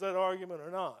wins that argument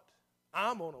or not.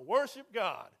 I'm going to worship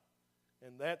God.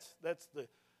 And that's the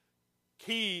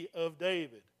key of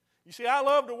David. You see, I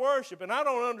love to worship, and I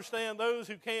don't understand those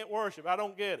who can't worship. I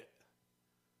don't get it.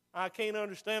 I can't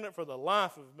understand it for the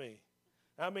life of me.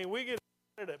 I mean, we get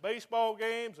excited at baseball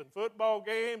games and football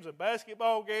games and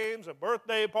basketball games and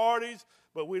birthday parties,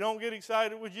 but we don't get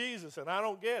excited with Jesus, and I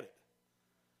don't get it.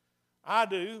 I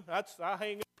do. I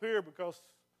hang up here because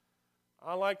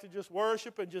I like to just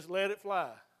worship and just let it fly.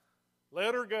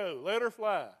 Let her go. Let her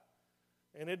fly.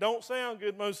 And it don't sound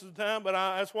good most of the time, but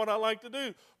that's what I like to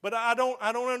do. But I don't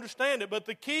understand it. But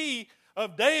the key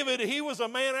of David, he was a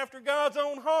man after God's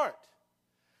own heart.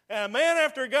 And a man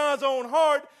after God's own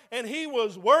heart, and he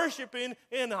was worshiping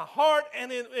in heart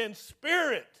and in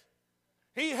spirit.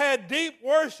 He had deep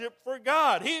worship for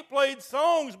God. He played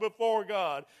songs before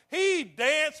God. He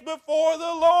danced before the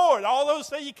Lord. All those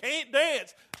say you can't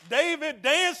dance. David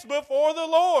danced before the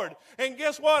Lord. And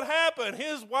guess what happened?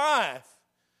 His wife,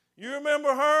 you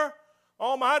remember her?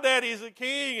 Oh, my daddy's a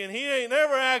king, and he ain't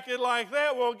never acted like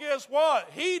that. Well, guess what?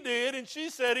 He did, and she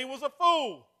said he was a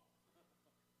fool.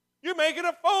 You're making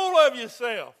a fool of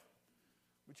yourself.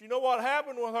 But you know what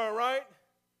happened with her, right?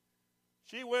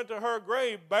 She went to her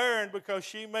grave barren because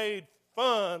she made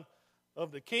fun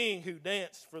of the king who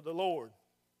danced for the Lord.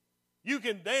 You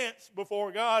can dance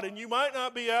before God, and you might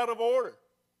not be out of order.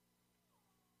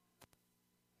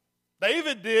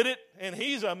 David did it, and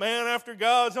he's a man after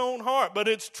God's own heart. But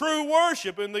it's true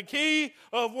worship, and the key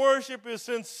of worship is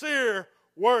sincere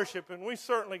worship, and we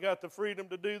certainly got the freedom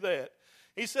to do that.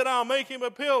 He said, I'll make him a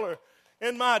pillar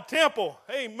in my temple.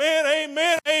 Amen,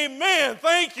 amen, amen.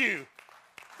 Thank you.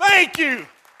 Thank you.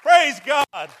 Praise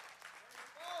God.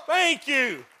 Thank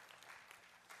you.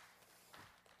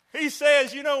 He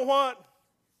says, you know what?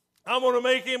 I'm going to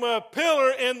make him a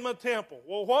pillar in my temple.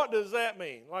 Well, what does that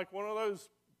mean? Like one of those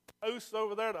posts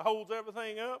over there that holds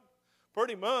everything up?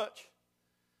 Pretty much.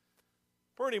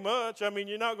 Pretty much. I mean,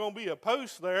 you're not going to be a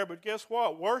post there, but guess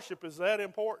what? Worship is that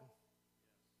important.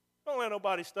 Don't let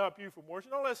nobody stop you from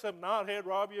worship. Don't let some knothead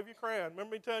rob you of your crown.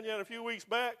 Remember me telling you that a few weeks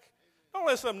back? Don't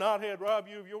let some knothead rob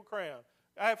you of your crown.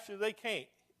 Actually, they can't.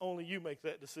 Only you make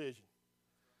that decision.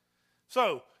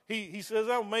 So, he says,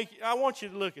 I want you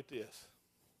to look at this.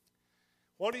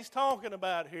 What he's talking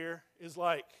about here is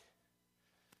like,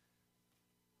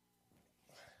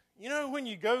 you know, when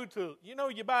you go to,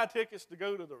 you buy tickets to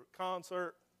go to the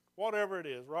concert, whatever it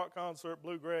is, rock concert,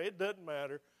 bluegrass, it doesn't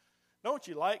matter. Don't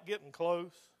you like getting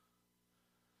close?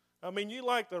 I mean, you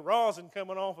like the rosin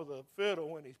coming off of the fiddle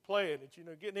when he's playing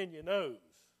it, getting in your nose.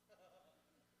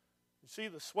 You see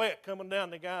the sweat coming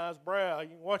down the guy's brow. You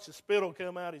can watch the spittle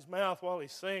come out his mouth while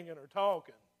he's singing or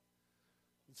talking.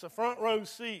 It's a front row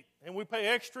seat, and we pay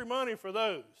extra money for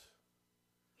those.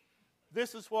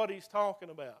 This is what he's talking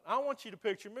about. I want you to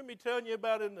picture, remember me telling you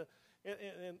about in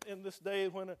this day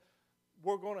when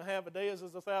we're going to have a day as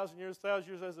 1,000 years, 1,000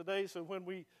 years as a day. So when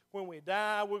we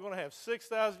die, we're going to have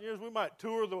 6,000 years. We might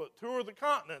tour the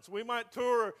continents. We might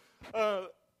tour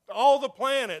all the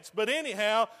planets. But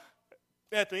anyhow,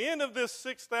 at the end of this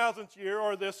 6,000th year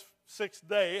or this sixth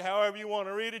day, however you want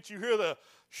to read it, you hear the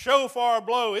shofar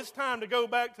blow. It's time to go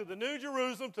back to the New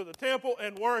Jerusalem, to the temple,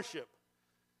 and worship.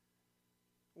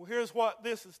 Well, here's what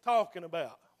this is talking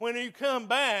about. When you come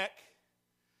back,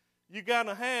 you're going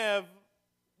to have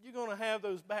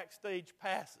those backstage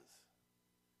passes.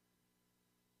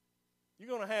 You're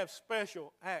going to have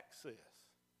special access.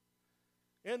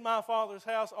 In my Father's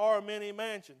house are many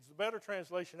mansions. The better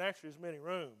translation actually is many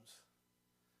rooms.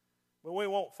 But we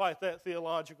won't fight that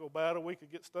theological battle. We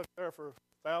could get stuck there for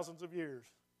thousands of years.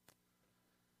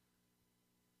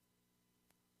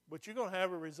 But you're going to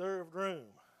have a reserved room.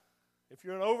 If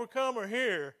you're an overcomer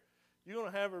here, you're going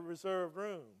to have a reserved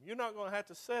room. You're not going to have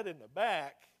to sit in the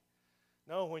back.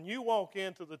 No, when you walk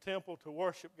into the temple to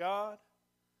worship God,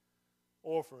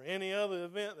 or for any other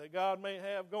event that God may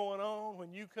have going on,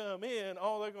 when you come in,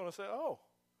 all they're going to say, oh,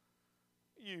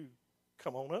 you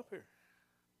come on up here.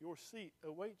 Your seat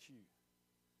awaits you.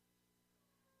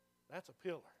 That's a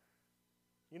pillar.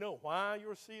 You know why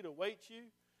your seat awaits you?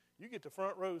 You get the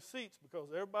front row seats because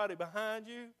everybody behind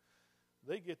you,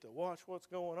 they get to watch what's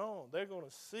going on. They're going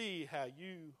to see how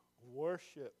you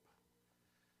worship.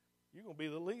 You're going to be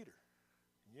the leader.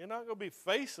 You're not going to be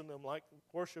facing them like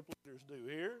worship leaders do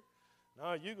here.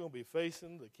 No, you're going to be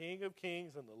facing the King of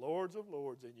Kings and the Lords of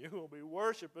Lords, and you're going to be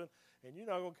worshiping, and you're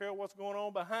not going to care what's going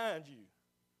on behind you.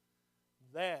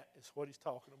 That is what he's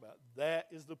talking about. That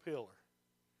is the pillar.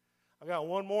 I got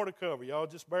one more to cover. Y'all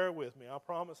just bear with me. I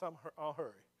promise I'll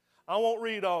hurry. I won't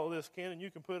read all of this, Ken, and you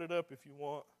can put it up if you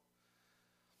want.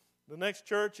 The next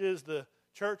church is the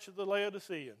church of the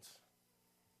Laodiceans.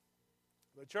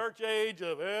 The church age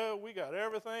of, we got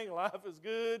everything, life is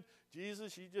good.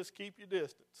 Jesus, you just keep your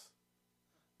distance.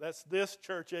 That's this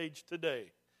church age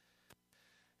today.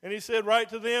 And he said, write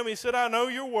to them, he said, I know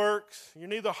your works. You're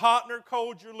neither hot nor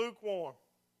cold, you're lukewarm.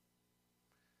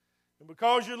 And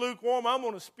because you're lukewarm, I'm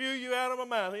going to spew you out of my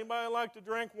mouth. Anybody like to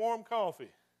drink warm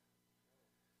coffee?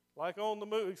 Like on the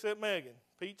movie, except Megan.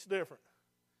 Pete's different.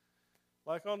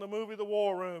 Like on the movie The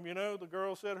War Room, the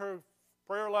girl said her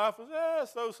prayer life was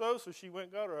so-so, so she went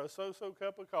and got her a so-so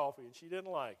cup of coffee, and she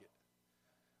didn't like it.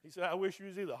 He said, I wish you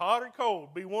was either hot or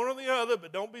cold. Be one or the other,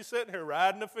 but don't be sitting here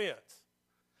riding the fence.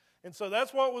 And so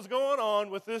that's what was going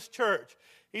on with this church.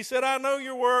 He said, I know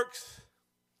your works,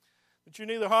 that you're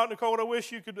neither hot nor cold. I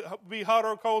wish you could be hot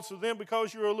or cold. So then,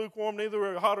 because you are lukewarm,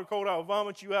 neither hot or cold, I will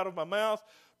vomit you out of my mouth.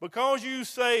 Because you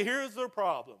say, here's the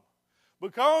problem.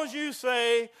 Because you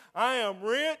say, I am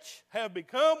rich, have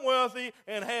become wealthy,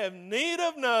 and have need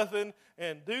of nothing,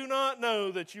 and do not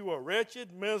know that you are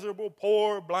wretched, miserable,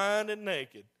 poor, blind, and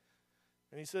naked.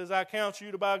 And he says, I counsel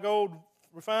you to buy gold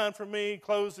refined from me,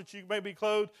 clothes that you may be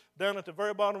clothed. Down at the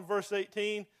very bottom of verse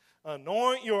 18,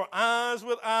 anoint your eyes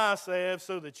with eye salve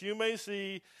so that you may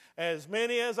see. As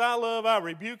many as I love, I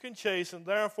rebuke and chasten.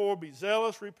 Therefore, be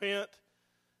zealous, repent.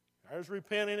 There's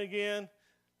repenting again.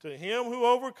 To him who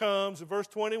overcomes, in verse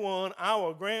 21, I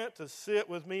will grant to sit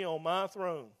with me on my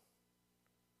throne.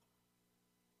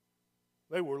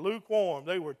 They were lukewarm.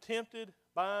 They were tempted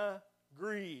by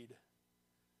greed.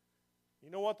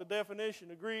 You know what the definition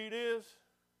of greed is?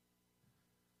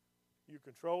 You're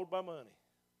controlled by money.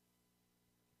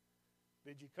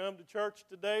 Did you come to church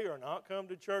today or not come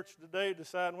to church today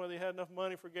deciding whether you had enough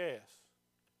money for gas?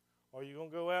 Are you going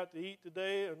to go out to eat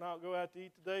today or not go out to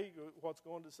eat today? What's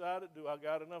going to decide it? Do I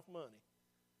got enough money?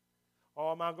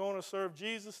 Or am I going to serve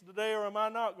Jesus today or am I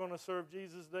not going to serve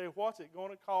Jesus today? What's it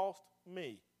going to cost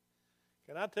me?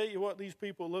 Can I tell you what these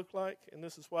people look like? And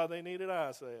this is why they needed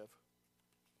eye salve.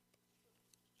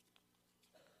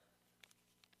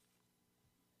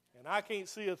 And I can't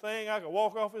see a thing. I can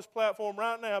walk off this platform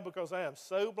right now because I am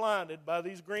so blinded by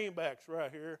these greenbacks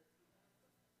right here.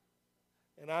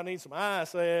 And I need some eye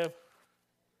salve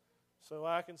so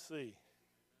I can see.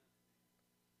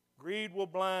 Greed will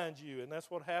blind you, and that's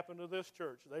what happened to this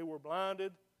church. They were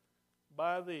blinded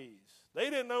by these. They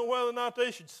didn't know whether or not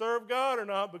they should serve God or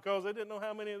not because they didn't know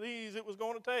how many of these it was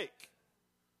going to take.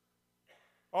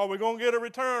 Are we going to get a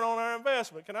return on our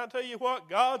investment? Can I tell you what?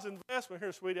 God's investment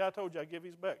here, sweetie, I told you I'd give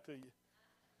his back to you.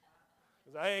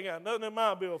 Because I ain't got nothing in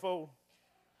my billfold.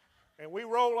 And we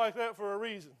roll like that for a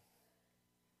reason.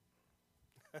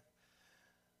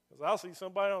 Because I'll see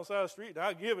somebody on the side of the street and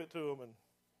I give it to them, and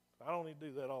I don't need to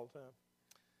do that all the time.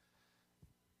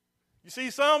 You see,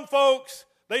 some folks,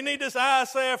 they need this eye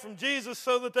salve from Jesus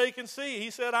so that they can see. He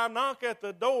said, I knock at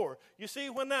the door. You see,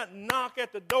 when that knock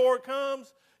at the door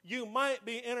comes, you might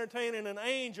be entertaining an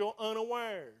angel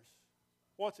unawares.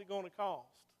 What's it going to cost?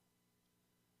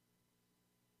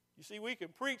 You see, we can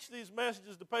preach these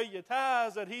messages to pay your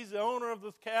tithes that he's the owner of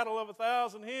the cattle of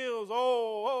 1,000 hills.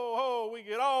 We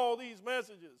get all these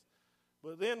messages.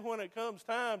 But then when it comes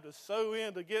time to sow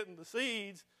into getting the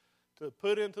seeds to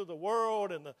put into the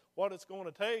world and what it's going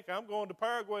to take, I'm going to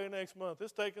Paraguay next month.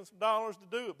 It's taking some dollars to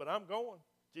do it, but I'm going.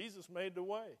 Jesus made the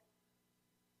way.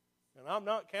 And I'm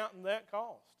not counting that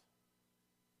cost.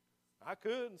 I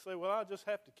could and say, well, I just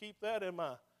have to keep that in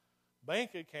my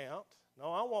bank account.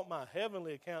 No, I want my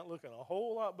heavenly account looking a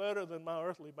whole lot better than my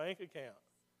earthly bank account.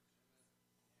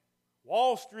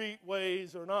 Wall Street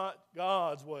ways are not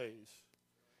God's ways.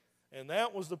 And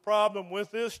that was the problem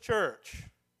with this church.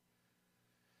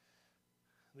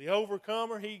 The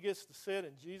overcomer, he gets to sit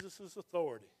in Jesus'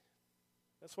 authority.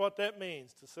 That's what that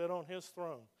means, to sit on his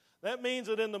throne. That means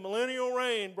that in the millennial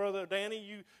reign, Brother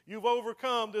Danny, you've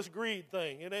overcome this greed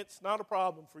thing, and it's not a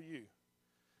problem for you.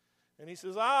 And he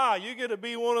says, you get to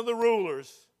be one of the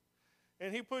rulers.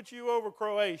 And he puts you over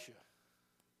Croatia.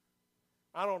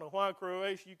 I don't know why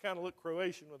Croatia. You kind of look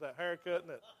Croatian with that haircut and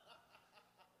that.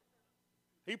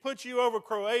 He puts you over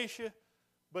Croatia.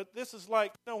 But this is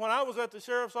like, when I was at the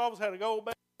sheriff's office, I had to go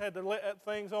back, had to let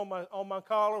things on my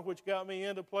collar, which got me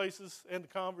into places, into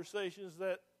conversations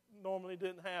that normally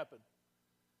didn't happen.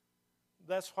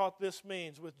 That's what this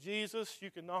means. With Jesus, you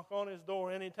can knock on his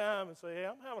door anytime and say, hey,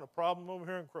 I'm having a problem over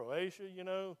here in Croatia,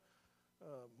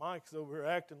 Mike's over here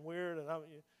acting weird.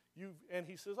 And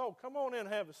he says, oh, come on in and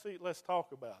have a seat. Let's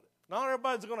talk about it. Not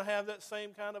everybody's going to have that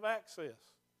same kind of access.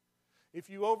 If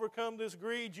you overcome this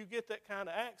greed, you get that kind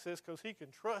of access because he can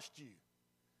trust you.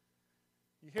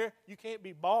 You hear? You can't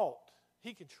be bought.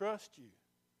 He can trust you.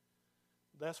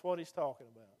 That's what he's talking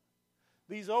about.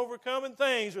 These overcoming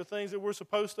things are things that we're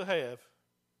supposed to have.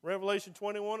 Revelation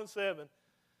 21:7.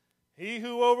 He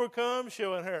who overcomes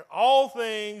shall inherit all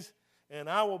things, and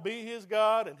I will be his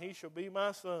God, and he shall be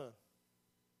my son.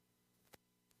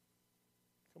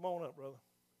 Come on up, brother.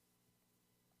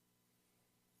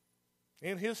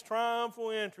 In his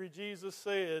triumphal entry, Jesus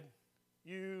said,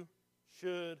 you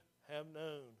should have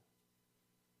known.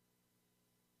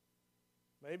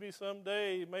 Maybe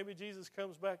someday, maybe Jesus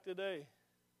comes back today.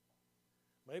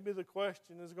 Maybe the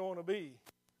question is going to be,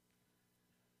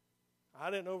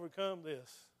 I didn't overcome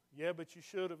this. Yeah, but you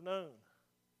should have known.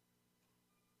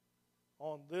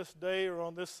 On this day or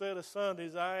on this set of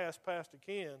Sundays, I asked Pastor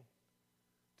Ken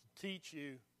to teach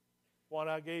you what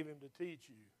I gave him to teach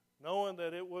you, knowing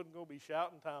that it wasn't going to be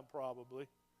shouting time probably,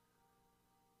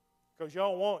 because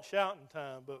y'all want shouting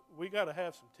time, but we got to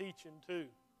have some teaching too.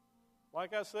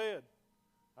 Like I said,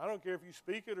 I don't care if you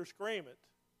speak it or scream it.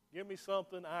 Give me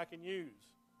something I can use.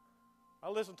 I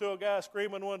listened to a guy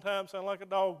screaming one time, sounded like a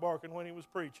dog barking when he was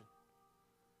preaching.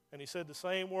 And he said the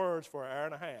same words for an hour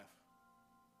and a half.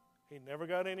 He never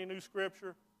got any new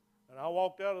scripture. And I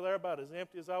walked out of there about as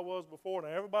empty as I was before. Now,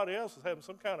 everybody else was having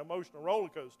some kind of emotional roller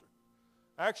coaster.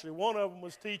 Actually, one of them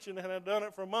was teaching and had done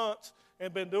it for months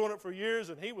and been doing it for years.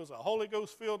 And he was a Holy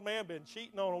Ghost-filled man, been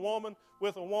cheating on a woman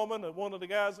with a woman and one of the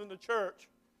guys in the church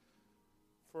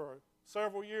for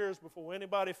several years before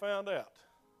anybody found out.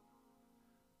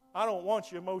 I don't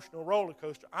want your emotional roller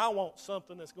coaster. I want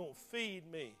something that's going to feed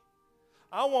me.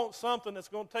 I want something that's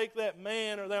going to take that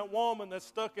man or that woman that's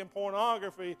stuck in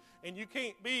pornography, and you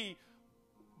can't be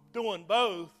doing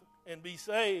both and be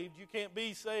saved. You can't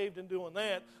be saved and doing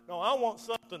that. No, I want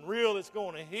something real that's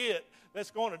going to hit,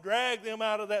 that's going to drag them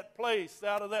out of that place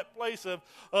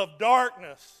of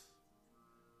darkness.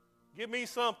 Give me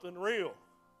something real.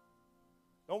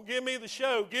 Don't give me the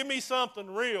show. Give me something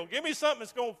real. Give me something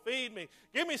that's going to feed me.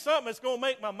 Give me something that's going to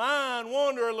make my mind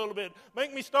wander a little bit.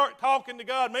 Make me start talking to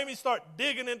God. Make me start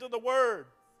digging into the Word.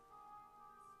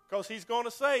 Because He's going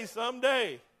to say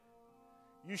someday,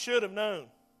 you should have known.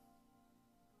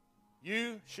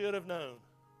 You should have known.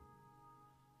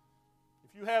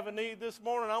 If you have a need this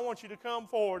morning, I want you to come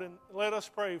forward and let us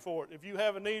pray for it. If you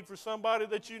have a need for somebody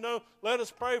that you know, let us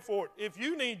pray for it. If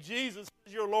you need Jesus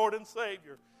as your Lord and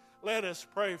Savior, let us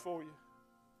pray for you.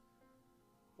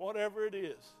 Whatever it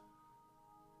is,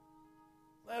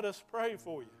 let us pray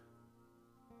for you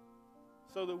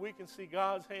so that we can see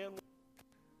God's hand.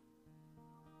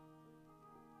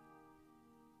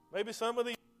 Maybe some of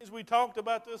these things we talked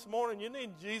about this morning, you need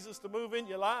Jesus to move in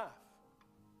your life.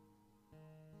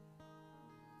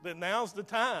 Then now's the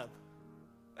time.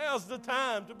 Now's the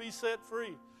time to be set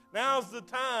free. Now's the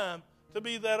time to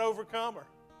be that overcomer.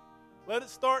 Let it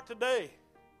start today.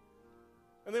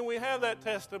 And then we have that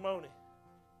testimony.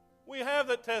 We have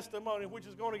that testimony which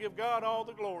is going to give God all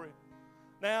the glory.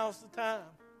 Now's the time.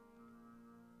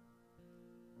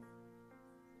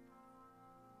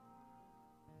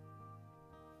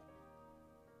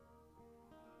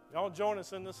 Y'all join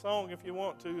us in this song if you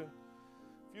want to.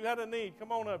 If you had a need,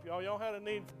 come on up, y'all. Y'all had a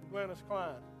need for Glennis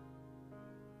Klein.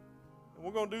 And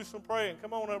we're going to do some praying.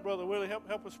 Come on up, Brother Willie.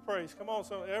 Help us pray. Come on,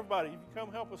 so everybody, if you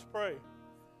come help us pray.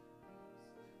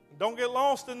 Don't get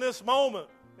lost in this moment.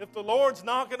 If the Lord's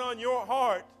knocking on your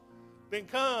heart, then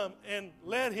come and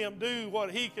let Him do what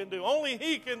He can do. Only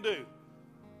He can do.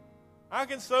 I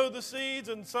can sow the seeds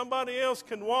and somebody else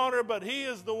can water, but He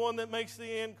is the one that makes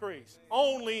the increase.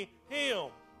 Only Him.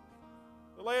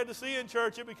 The Laodicean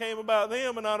church, it became about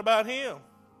them and not about Him.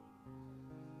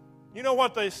 You know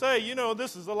what they say? You know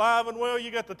this is alive and well.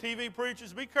 You got the TV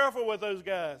preachers. Be careful with those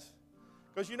guys.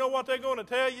 Because you know what they're going to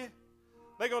tell you?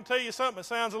 They're going to tell you something that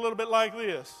sounds a little bit like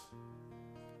this.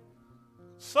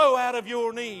 Sow out of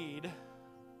your need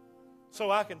so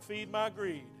I can feed my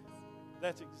greed.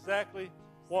 That's exactly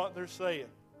what they're saying.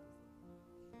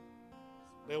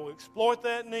 They will exploit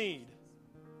that need.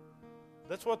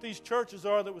 That's what these churches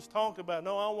are that was talked about.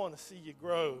 No, I want to see you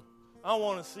grow. I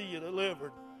want to see you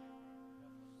delivered.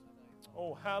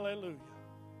 Oh, hallelujah.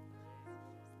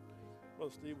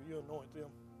 Brother Steve, will you anoint them?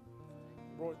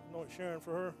 Anoint Sharon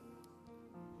for her.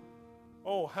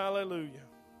 Oh, hallelujah.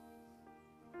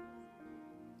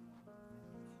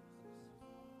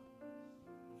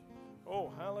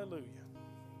 Oh, hallelujah.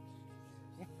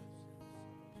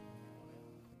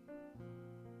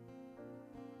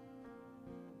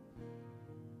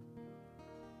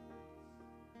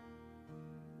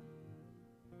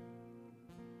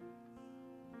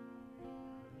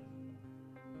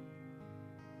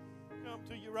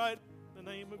 come to you right in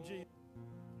the name of Jesus.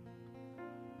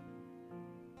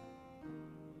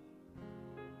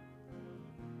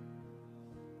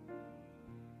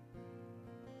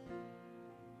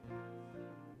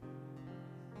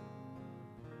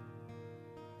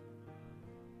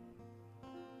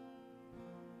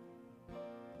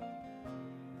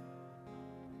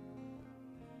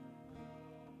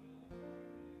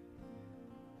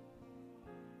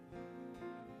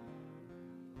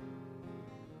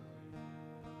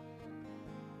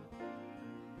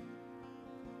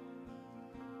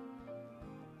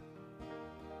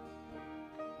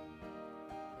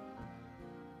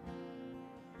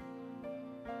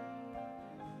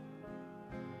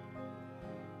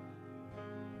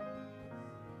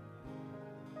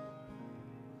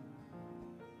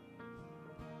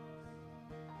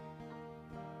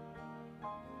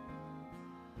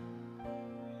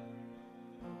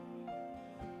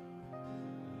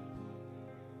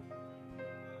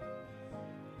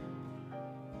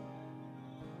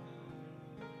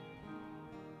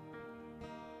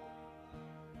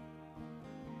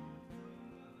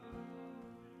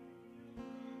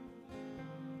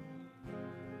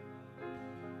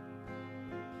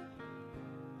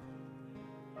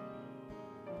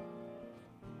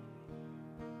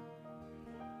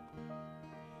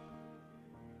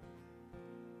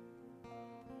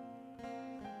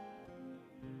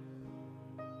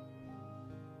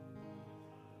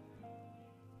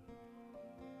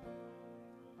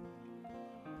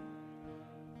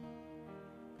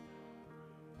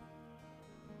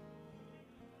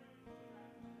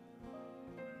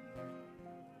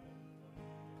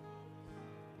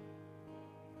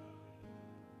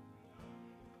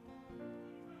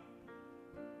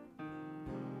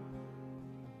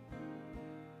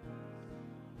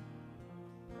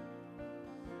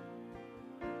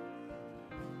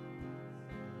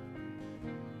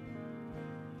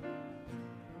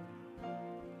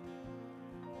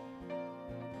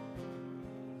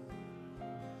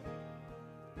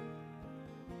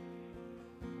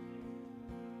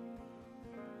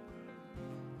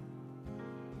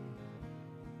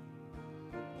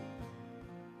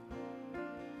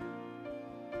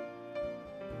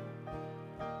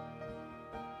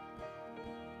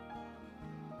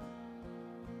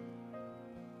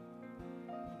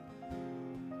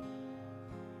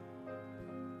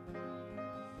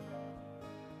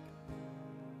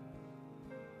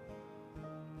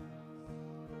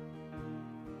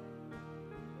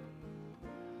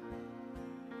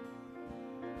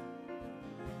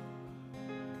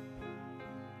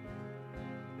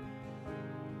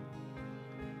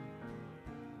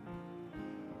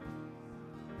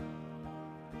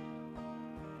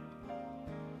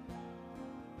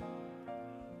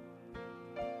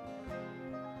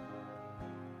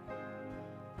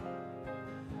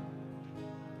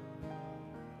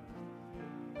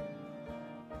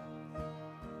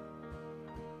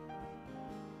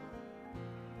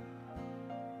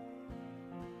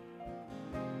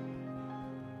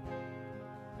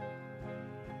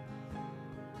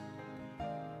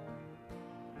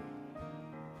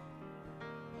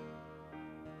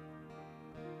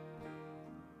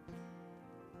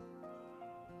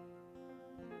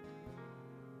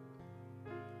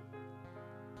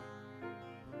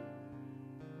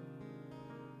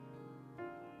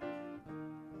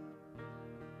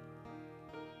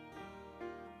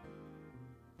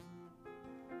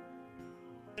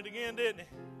 It again, didn't he?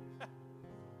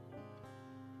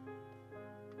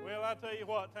 Well, I tell you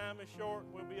what, time is short.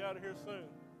 We'll be out of here soon.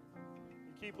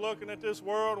 You keep looking at this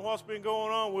world and what's been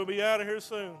going on, we'll be out of here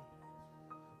soon.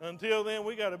 Until then,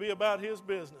 we got to be about His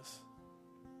business.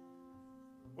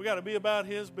 We got to be about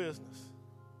His business.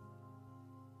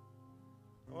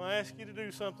 I want to ask you to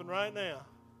do something right now.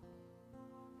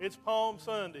 It's Palm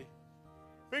Sunday.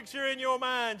 Picture in your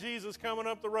mind Jesus coming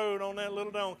up the road on that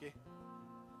little donkey,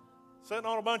 sitting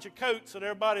on a bunch of coats that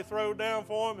everybody throwed down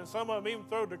for him, and some of them even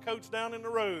throwed their coats down in the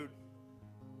road.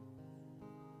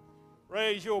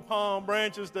 Raise your palm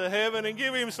branches to heaven and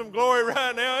give Him some glory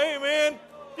right now. Amen.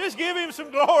 Just give Him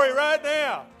some glory right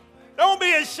now. Don't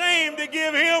be ashamed to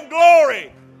give Him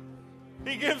glory.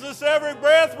 He gives us every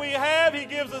breath we have. He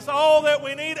gives us all that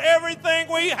we need.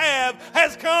 Everything we have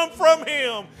has come from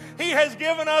Him. He has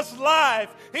given us life.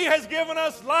 He has given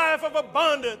us life of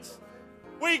abundance.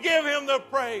 We give Him the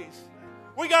praise.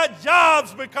 We got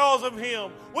jobs because of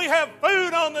Him. We have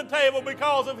food on the table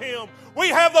because of Him. We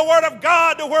have the Word of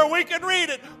God to where we can read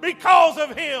it because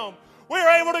of Him.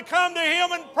 We're able to come to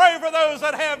Him and pray for those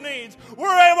that have needs.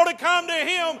 We're able to come to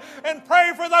Him and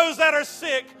pray for those that are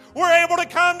sick. We're able to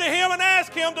come to Him and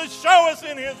ask Him to show us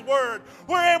in His Word.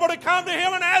 We're able to come to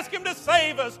Him and ask Him to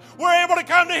save us. We're able to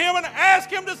come to Him and ask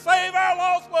Him to save our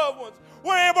lost loved ones.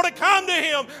 We're able to come to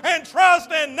Him and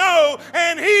trust and know,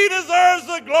 and He deserves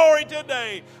the glory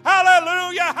today.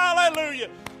 Hallelujah, hallelujah.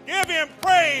 Give Him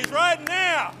praise right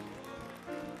now.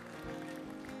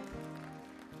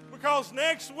 Because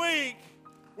next week,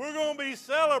 we're going to be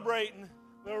celebrating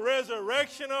the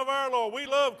resurrection of our Lord. We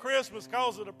love Christmas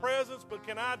because of the presents, but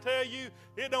can I tell you,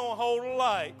 it don't hold a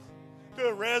light to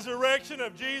the resurrection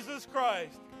of Jesus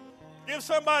Christ. Give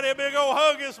somebody a big old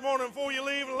hug this morning before you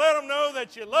leave and let them know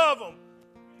that you love them.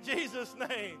 In Jesus'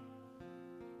 name.